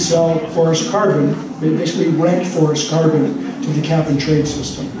you can sell forest carbon, basically rent forest carbon to the cap-and-trade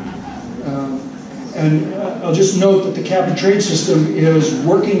system. And I'll just note that the cap-and-trade system is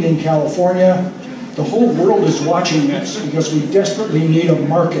working in California. The whole world is watching this because we desperately need a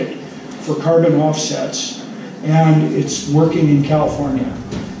market for carbon offsets, and it's working in California.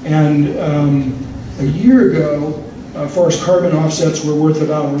 And a year ago, forest carbon offsets were worth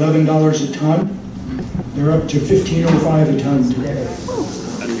about $11 a ton. They're up to $15.05 a ton today.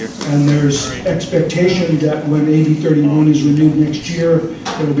 And there's expectation that when AB 31 is renewed next year,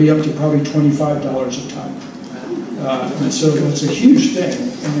 it'll be up to probably $25 a ton. And so that's a huge thing,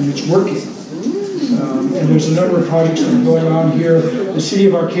 and it's working. And there's a number of projects that are going on here. The city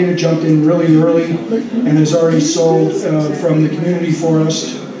of Arcata jumped in really early and has already sold from the community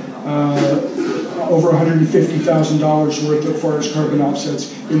forest over $150,000 worth of forest carbon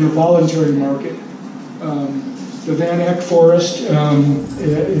offsets in the voluntary market. The Van Eck Forest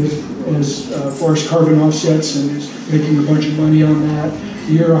is forest carbon offsets and is making a bunch of money on that.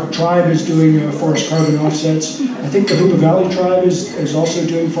 The Yurok Tribe is doing forest carbon offsets. I think the Hoopa Valley Tribe is also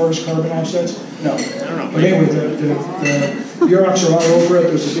doing forest carbon offsets. No. But anyway, the Yuroks are all over it.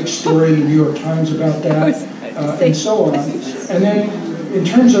 There's a big story in the New York Times about that, and so on. And then in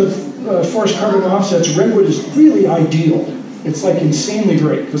terms of forest carbon offsets, redwood is really ideal. It's like insanely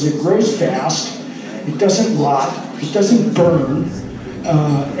great because it grows fast. It doesn't rot. It doesn't burn.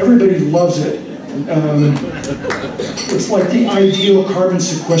 Everybody loves it. It's like the ideal carbon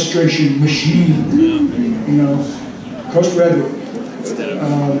sequestration machine, you know, coast redwood.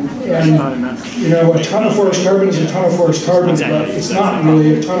 And you know, a ton of forest carbon is a ton of forest carbon, but it's not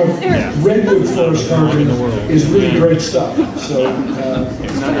really. A ton of redwood forest carbon is really great stuff. So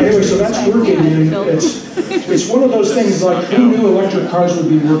anyway, so that's working, and it's one of those things like, who knew electric cars would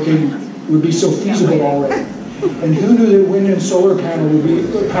be so feasible already? And who knew that wind and solar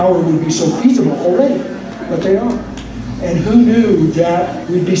power would be so feasible already? But they are. And who knew that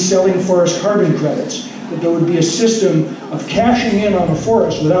we'd be selling forest carbon credits? That there would be a system of cashing in on a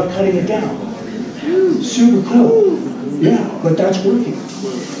forest without cutting it down. Super cool. Yeah, but that's working.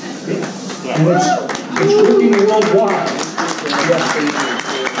 Yeah. And it's working worldwide. Yeah.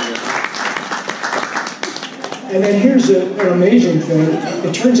 And then here's an amazing thing.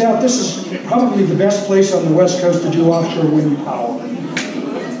 It turns out this is probably the best place on the West Coast to do offshore wind power.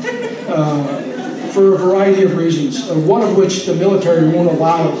 For a variety of reasons, one of which the military won't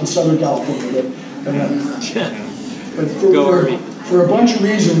allow it in Southern California. But for a bunch of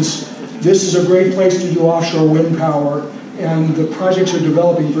reasons, this is a great place to do offshore wind power, and the projects are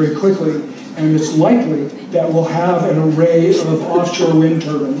developing very quickly, and it's likely that we'll have an array of offshore wind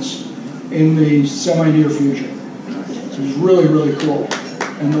turbines in the semi-near future. So it's really, really cool.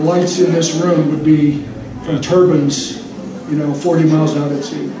 And the lights in this room would be from turbines, 40 miles out at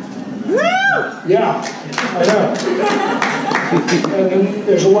sea. Yeah, I know. And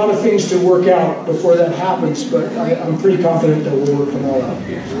there's a lot of things to work out before that happens, but I'm pretty confident that we'll work them all out.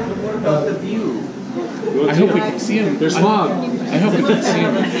 What about the view? I hope we can see them. There's fog. I hope we can see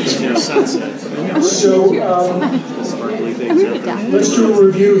them. There's sunset. So let's do a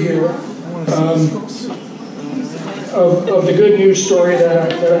review here of the good news story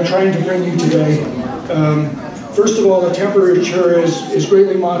that I'm trying to bring you today. First of all, the temperature is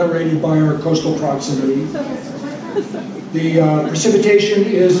greatly moderated by our coastal proximity. The precipitation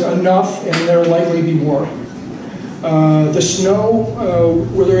is enough, and there'll likely be more. The snow,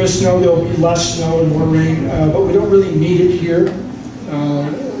 where there is snow, there'll be less snow and more rain, but we don't really need it here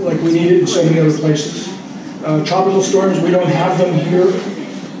like we need it in so many other places. Tropical storms, we don't have them here.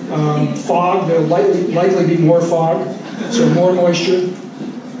 Fog, there'll likely be more fog, so more moisture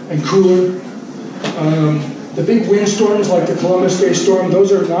and cooler. The big windstorms like the Columbus Day storm,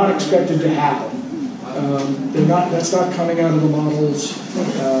 those are not expected to happen. That's not coming out of the models,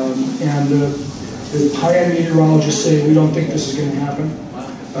 and the high-end meteorologists say we don't think this is going to happen.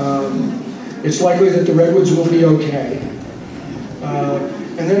 It's likely that the redwoods will be okay.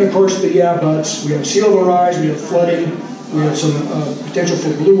 And then, of course, the yeah buts. We have sea level rise, we have flooding, we have some potential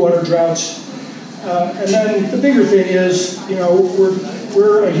for blue water droughts. And then the bigger thing is,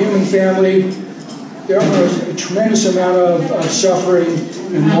 we're a human family. There is a tremendous amount of suffering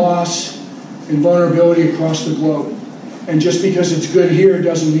and loss and vulnerability across the globe. And just because it's good here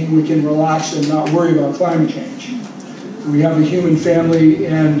doesn't mean we can relax and not worry about climate change. We have a human family,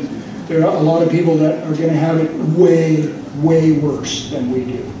 and there are a lot of people that are going to have it way, way worse than we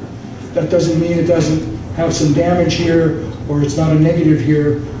do. That doesn't mean it doesn't have some damage here, or it's not a negative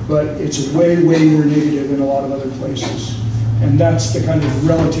here, but it's way, way more negative in a lot of other places. And that's the kind of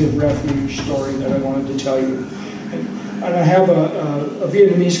relative refuge story that I wanted to tell you. And I have a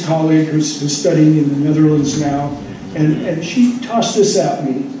Vietnamese colleague who's studying in the Netherlands now, and she tossed this at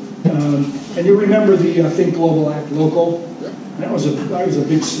me. And you remember the Think Global, Act Local? That was a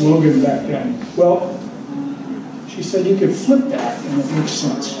big slogan back then. Well, she said you could flip that and it makes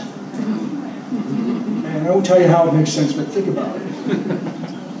sense. And I won't tell you how it makes sense, but think about it.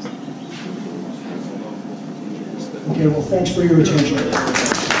 Okay, well, thanks for your attention.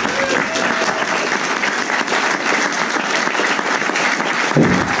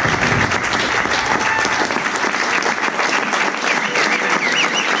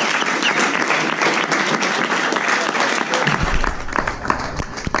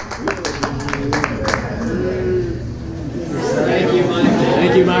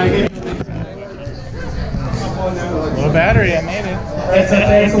 Thank you, Mike. Low battery, I made it.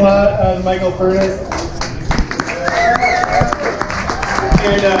 Thanks a lot, Michael Furness.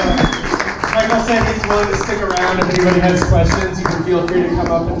 And Michael said he's willing to stick around. If anybody has questions, you can feel free to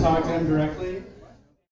come up and talk to him directly.